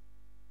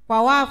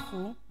kwa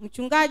wafu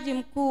mchungaji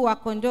mkuu wa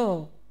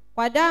kondoo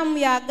kwa damu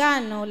ya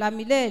agano la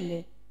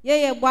milele,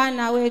 yeye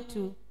Bwana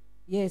wetu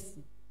Yesu,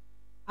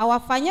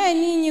 awafanyaye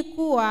ninyi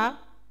kuwa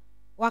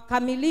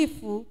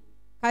wakamilifu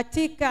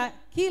katika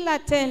kila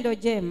tendo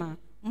jema,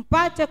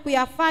 mpate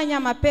kuyafanya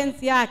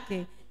mapenzi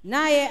yake,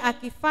 naye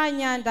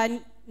akifanya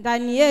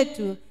ndani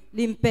yetu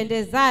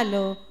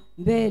limpendezalo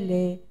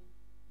mbele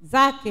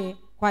zake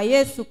kwa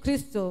Yesu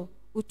Kristo,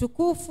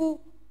 utukufu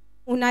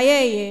una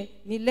yeye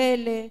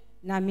milele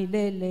na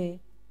milele.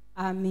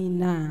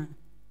 Amina.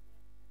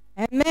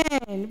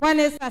 Amen.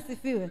 Bwana Yesu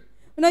asifiwe.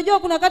 Unajua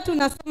kuna wakati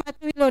unasoma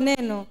tu hilo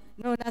neno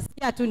na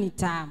unasikia tu ni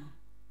tamu.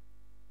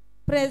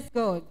 Praise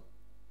God.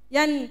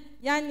 Yani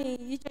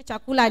hicho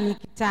chakula ni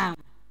kitamu.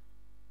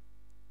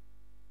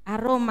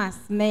 Aroma,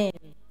 smell.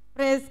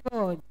 Praise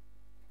God.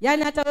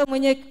 Yani hata wewe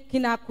mwenyewe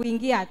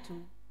kinakuingia tu.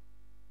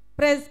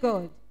 Praise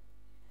God.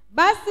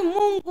 Basi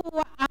Mungu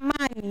wa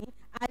amani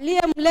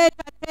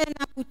aliyemleta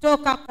tena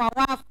kutoka kwa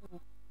wafu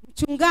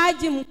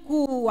mchungaji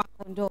mkuu wa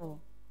kondoo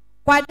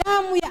kwa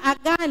damu ya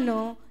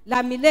agano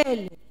la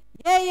milele,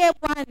 yeye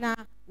Bwana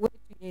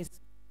wetu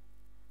Yesu,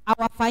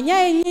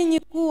 awafanyaye nyinyi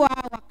kuwa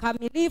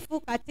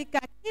wakamilifu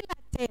katika kila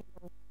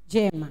tendo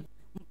jema,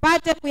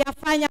 mpate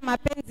kuyafanya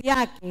mapenzi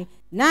yake,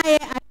 naye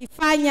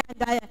akifanya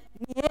ndani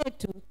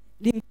yetu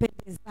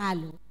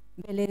limpendezalo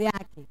mbele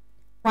yake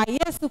kwa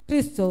Yesu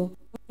Kristo,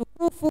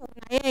 utukufu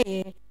na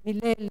yeye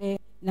milele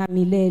na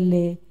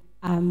milele.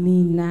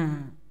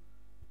 Amina.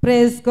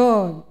 Praise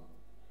God.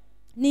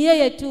 Ni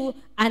yeye tu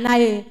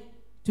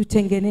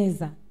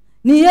anayetutengeneza,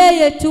 ni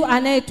yeye tu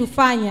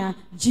anayetufanya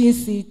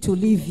jinsi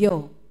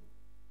tulivyo.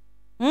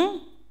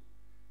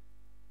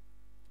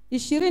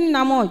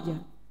 21,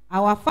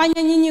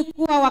 awafanye nyinyi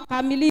kuwa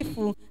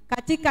wakamilifu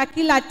katika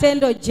kila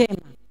tendo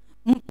jema,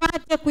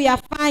 mpate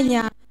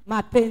kuyafanya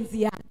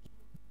mapenzi yake,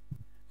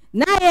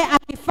 naye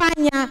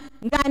akifanya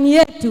ndani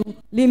yetu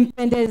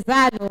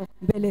limpendezalo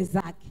mbele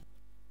zake.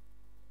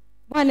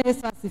 Bwana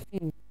Yesu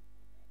asifiwe.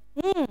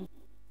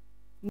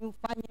 Ni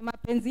ufanye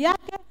mapenzi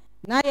yake,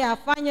 naye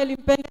afanye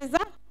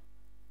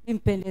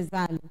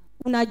limpendezalo.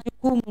 Una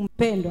jukumu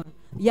mpendwa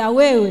ya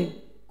wewe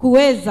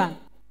kuweza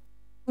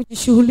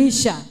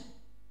kujishughulisha,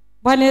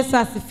 Bwana Yesu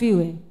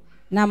asifiwe,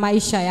 na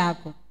maisha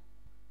yako.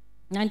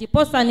 Na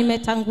ndiposa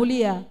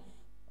nimetangulia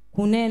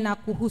kunena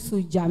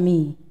kuhusu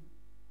jamii.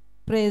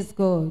 Praise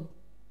God.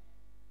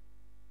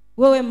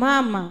 Wewe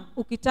mama,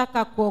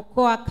 ukitaka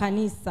kuokoa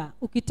kanisa,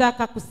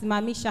 ukitaka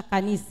kusimamisha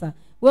kanisa,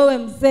 wewe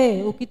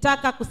mzee,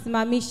 ukitaka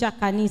kusimamisha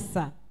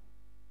kanisa,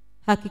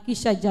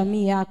 hakikisha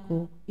jamii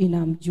yako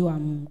inamjua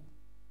Mungu.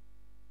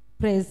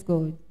 Praise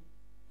God.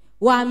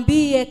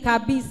 Waambie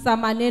kabisa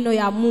maneno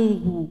ya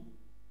Mungu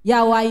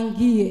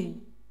yawaingie.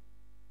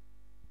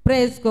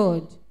 Praise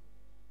God.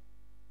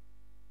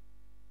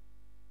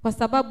 Kwa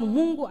sababu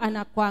Mungu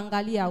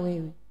anakuangalia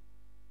wewe.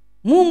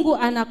 Mungu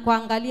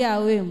anakuangalia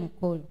wewe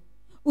mkono.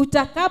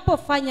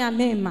 Utakapofanya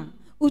mema,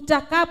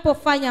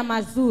 utakapofanya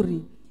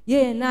mazuri,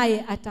 yeye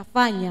naye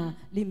atafanya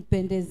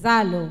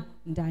limpendezalo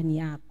ndani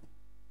yako.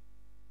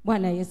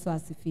 Bwana Yesu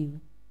asifiwe.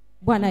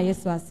 Bwana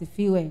Yesu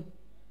asifiwe.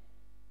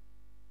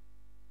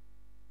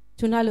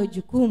 Tunalo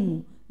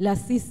jukumu la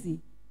sisi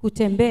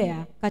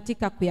kutembea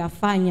katika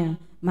kuyafanya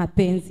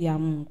mapenzi ya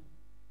Mungu.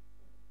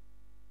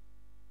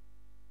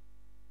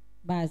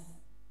 Basi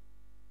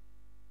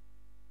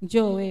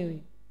njoo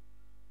wewe,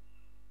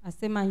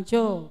 asema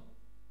njoo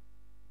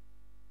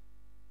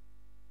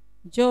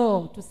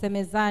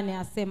tusemezane,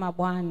 asema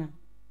Bwana.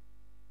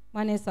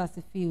 Bwana Yesu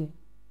asifiwe.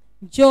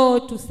 Njoo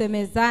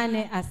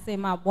tusemezane,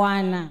 asema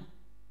Bwana.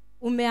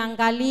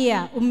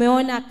 Umeangalia,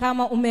 umeona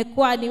kama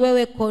umekuwa ni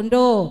wewe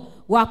kondoo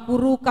wa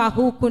kuruka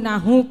huku na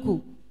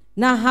huku,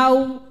 na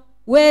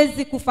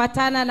hauwezi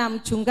kufatana na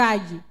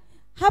mchungaji.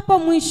 Hapo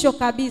mwisho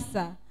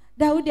kabisa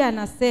Daudi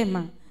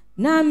anasema,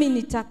 nami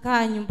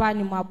nitakaa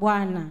nyumbani mwa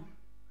Bwana.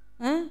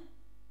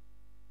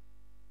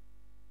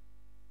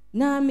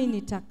 Nami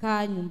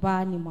nitakaa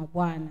nyumbani mwa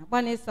Bwana.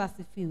 Bwana Yesu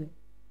asifiwe.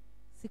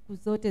 Siku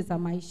zote za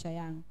maisha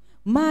yangu.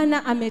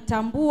 maana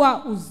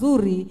ametambua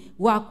uzuri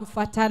wa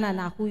kufatana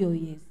na huyo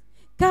Yesu.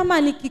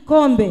 Kama ni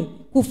kikombe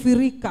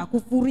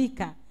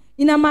kufurika,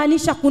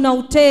 inamaanisha kuna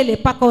utele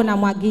paka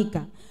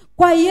unamwagika.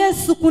 Kwa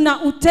Yesu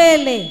kuna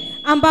utele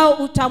ambao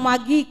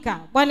utamwagika.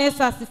 Bwana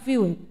Yesu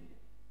asifiwe.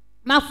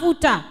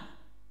 Mafuta,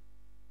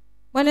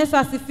 Bwana Yesu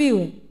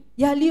asifiwe,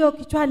 yaliyo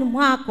kichwani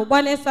mwako,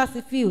 Bwana Yesu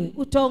asifiwe,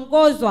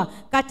 utaongozwa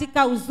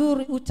katika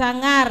uzuri,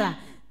 utang'ara.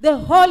 The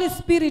Holy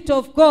Spirit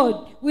of God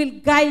will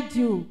guide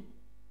you.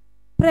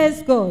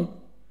 Praise God.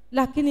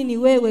 Lakini ni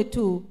wewe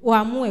tu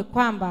uamue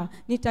kwamba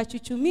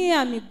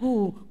nitachuchumia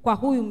miguu kwa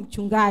huyu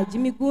mchungaji,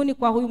 miguuni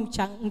kwa huyu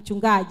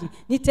mchungaji,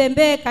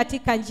 nitembee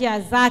katika njia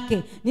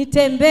zake,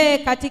 nitembee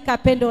katika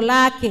pendo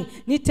lake,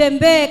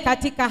 nitembee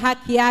katika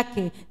haki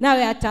yake,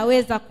 nawe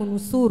ataweza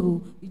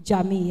kunusuru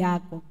jamii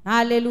yako.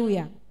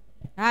 Haleluya,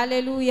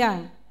 haleluya,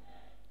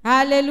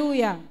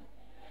 haleluya.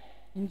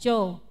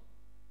 Njoo.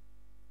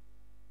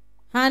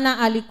 Hana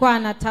alikuwa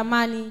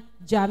anatamani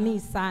jamii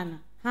sana.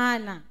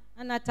 Hana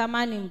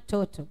anatamani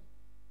mtoto.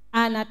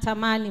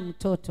 Anatamani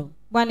mtoto.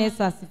 Bwana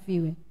Yesu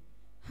asifiwe.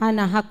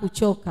 Hana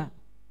hakuchoka.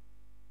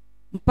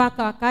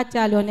 Mpaka wakati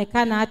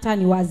alionekana hata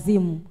ni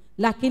wazimu,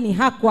 lakini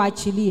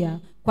hakuachilia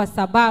kwa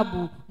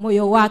sababu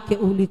moyo wake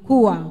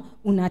ulikuwa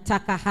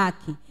unataka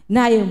haki.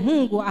 Naye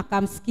Mungu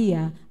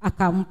akamsikia,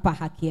 akampa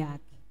haki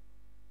yake.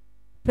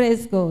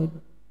 Praise God.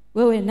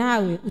 Wewe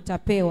nawe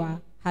utapewa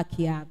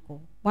haki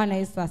yako. Bwana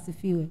Yesu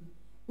asifiwe.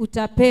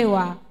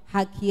 Utapewa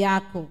haki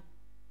yako.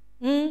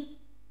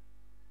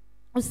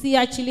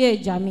 Usiachilie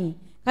jamii.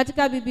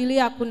 Katika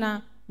Biblia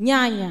kuna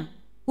nyanya,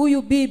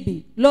 huyu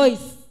bibi Lois,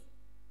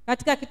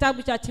 katika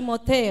kitabu cha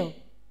Timotheo,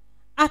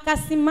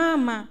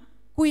 akasimama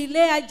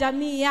kuilea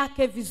jamii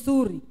yake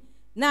vizuri,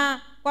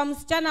 na kwa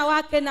msichana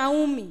wake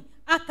Naomi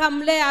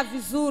akamlea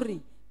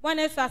vizuri.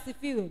 Bwana Yesu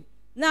asifiwe.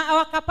 Na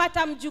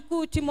wakapata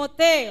mjukuu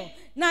Timotheo,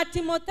 na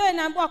Timotheo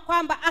inaambiwa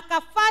kwamba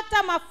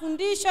akafata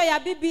mafundisho ya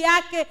bibi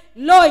yake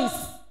Lois.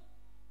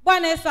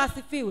 Bwana Yesu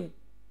asifiwe.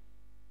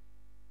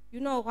 You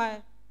know why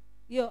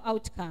your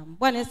outcome.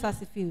 Bwana Yesu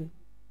asifiwe.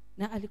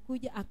 Na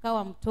alikuja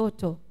akawa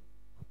mtoto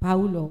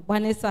Paulo.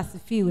 Bwana Yesu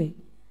asifiwe,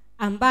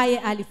 ambaye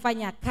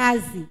alifanya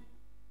kazi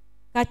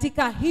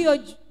katika hiyo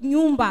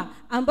nyumba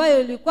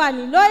ambayo ilikuwa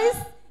ni Lois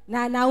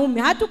na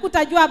Naomi.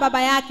 Hatukutajua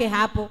baba yake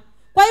hapo.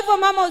 Kwa hivyo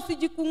mama,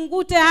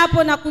 usijikungute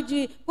hapo na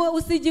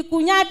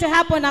usijikunyate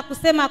hapo na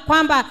kusema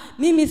kwamba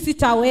mimi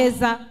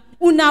sitaweza.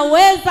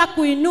 Unaweza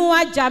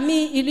kuinua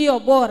jamii iliyo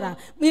bora,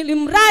 ili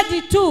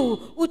mradi tu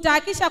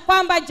utahakisha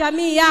kwamba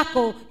jamii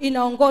yako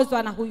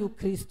inaongozwa na huyu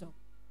Kristo.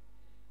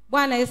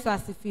 Bwana Yesu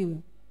asifiwe.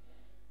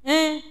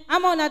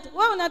 Ama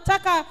wewe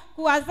unataka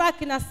kuwazaa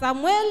kina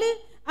Samueli,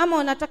 ama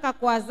unataka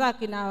kuwazaa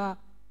kina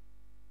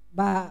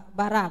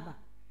Baraba?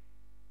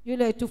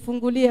 Yule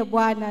tufungulie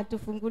Bwana,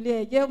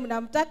 tufungulie. Je,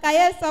 mnamtaka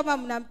Yesu ama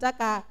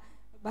mnamtaka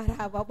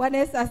Baraba? Bwana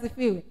Yesu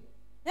asifiwe.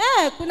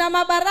 Kuna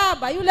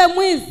mabaraba, yule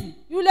mwizi,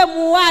 yule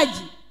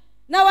muuaji,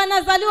 na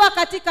wanazaliwa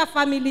katika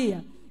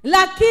familia,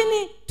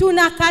 lakini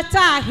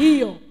tunakataa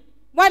hiyo.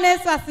 Bwana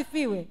Yesu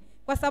asifiwe,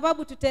 kwa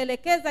sababu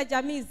tutaelekeza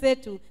jamii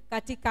zetu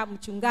katika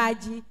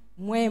mchungaji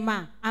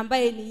mwema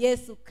ambaye ni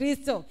Yesu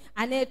Kristo,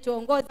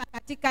 anayetuongoza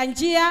katika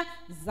njia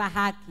za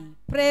haki.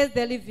 Praise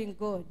the living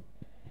God.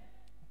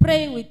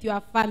 Pray with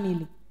your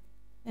family.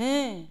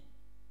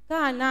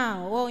 Kaa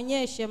nao,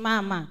 waonyeshe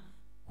mama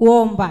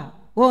kuomba,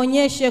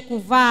 waonyeshe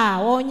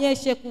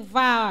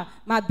kuvaa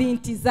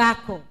mabinti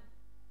zako.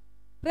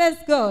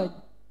 Praise God.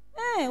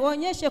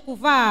 Waonyeshe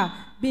kuvaa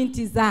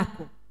binti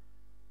zako.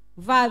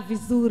 Vaa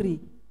vizuri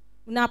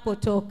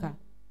unapotoka,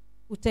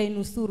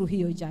 utainusuru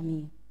hiyo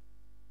jamii.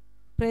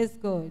 Praise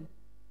God.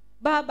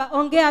 Baba,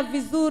 ongea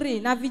vizuri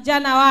na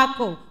vijana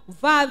wako,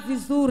 vaa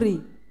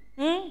vizuri.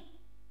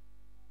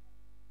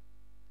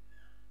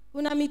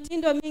 Kuna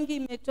mitindo mingi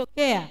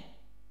imetokea.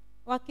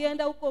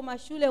 Wakienda huko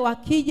mashule,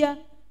 wakija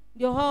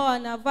ndio hao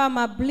wanavaa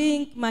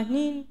mablink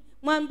manini.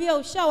 Mwambie,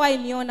 ushawahi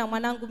niona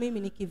mwanangu mimi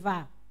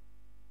nikivaa?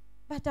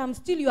 But I'm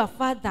still your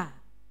father.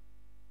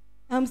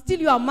 I'm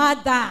still your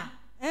mother.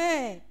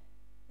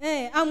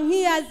 I'm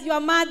here as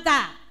your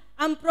mother.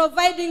 I'm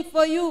providing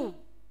for you.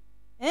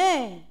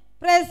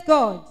 Praise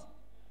God.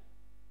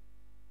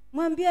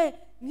 Mwambie,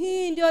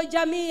 hii ndio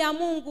jamii ya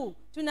Mungu.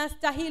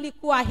 Tunastahili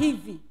kuwa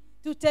hivi.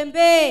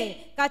 Tutembee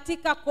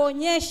katika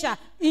kuonyesha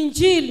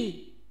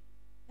injili.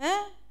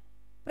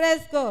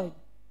 Praise God.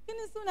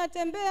 Lakini si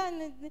unatembea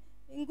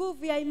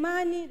nguvu ya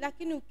imani,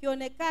 lakini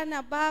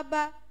ukionekana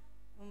baba,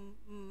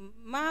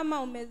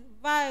 mama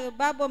umevaa,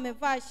 baba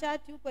umevaa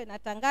shati huko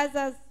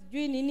inatangaza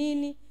sijui ni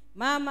nini,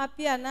 mama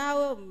pia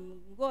nawe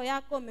nguo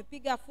yako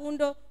umepiga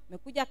fundo,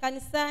 umekuja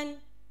kanisani,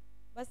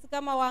 basi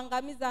kama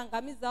waangamiza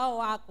hao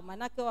wako,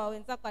 manake wa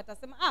wenzako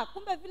atasema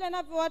kumbe vile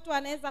navyo watu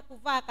wanaweza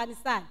kuvaa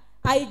kanisani,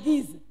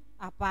 aigize.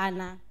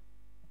 Hapana.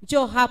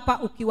 Njoo hapa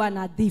ukiwa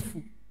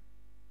nadhifu,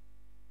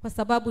 kwa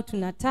sababu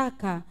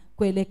tunataka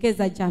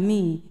kuelekeza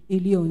jamii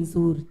iliyo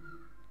nzuri.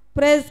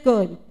 Praise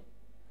God.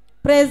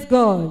 Praise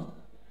God.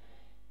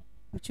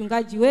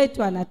 Mchungaji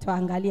wetu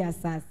anatuangalia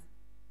sasa.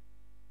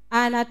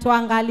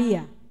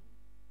 Anatuangalia.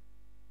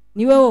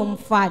 ni wewe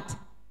umfuate.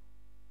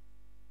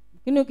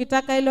 Lakini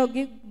ukitaka hilo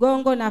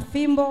gongo na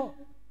fimbo,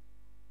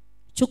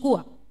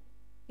 chukua.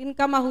 Lakini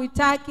kama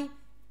huitaki,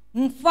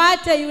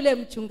 mfuate yule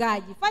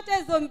mchungaji. Fuata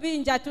hizo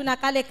mbinja tu na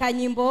kale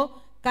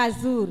kanyimbo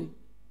kazuri.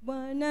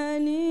 Bwana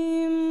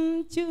ni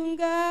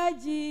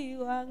mchungaji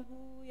wangu.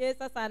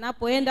 Sasa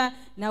anapoenda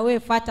na wewe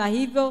fuata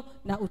hivyo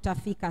na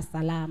utafika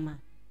salama.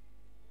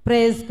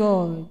 Praise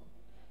God.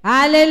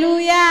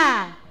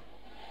 Hallelujah.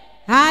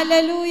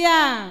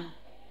 Hallelujah.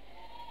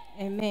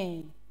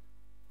 Amen.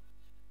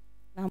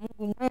 Na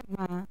Mungu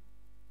mwema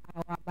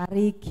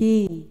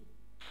awabariki.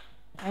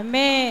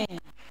 Amen.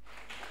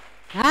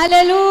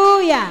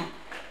 Hallelujah.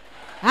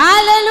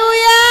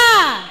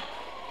 Hallelujah.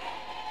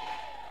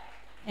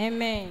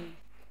 Amen.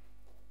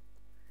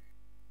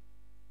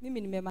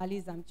 Mimi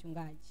nimemaliza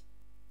mchungaji.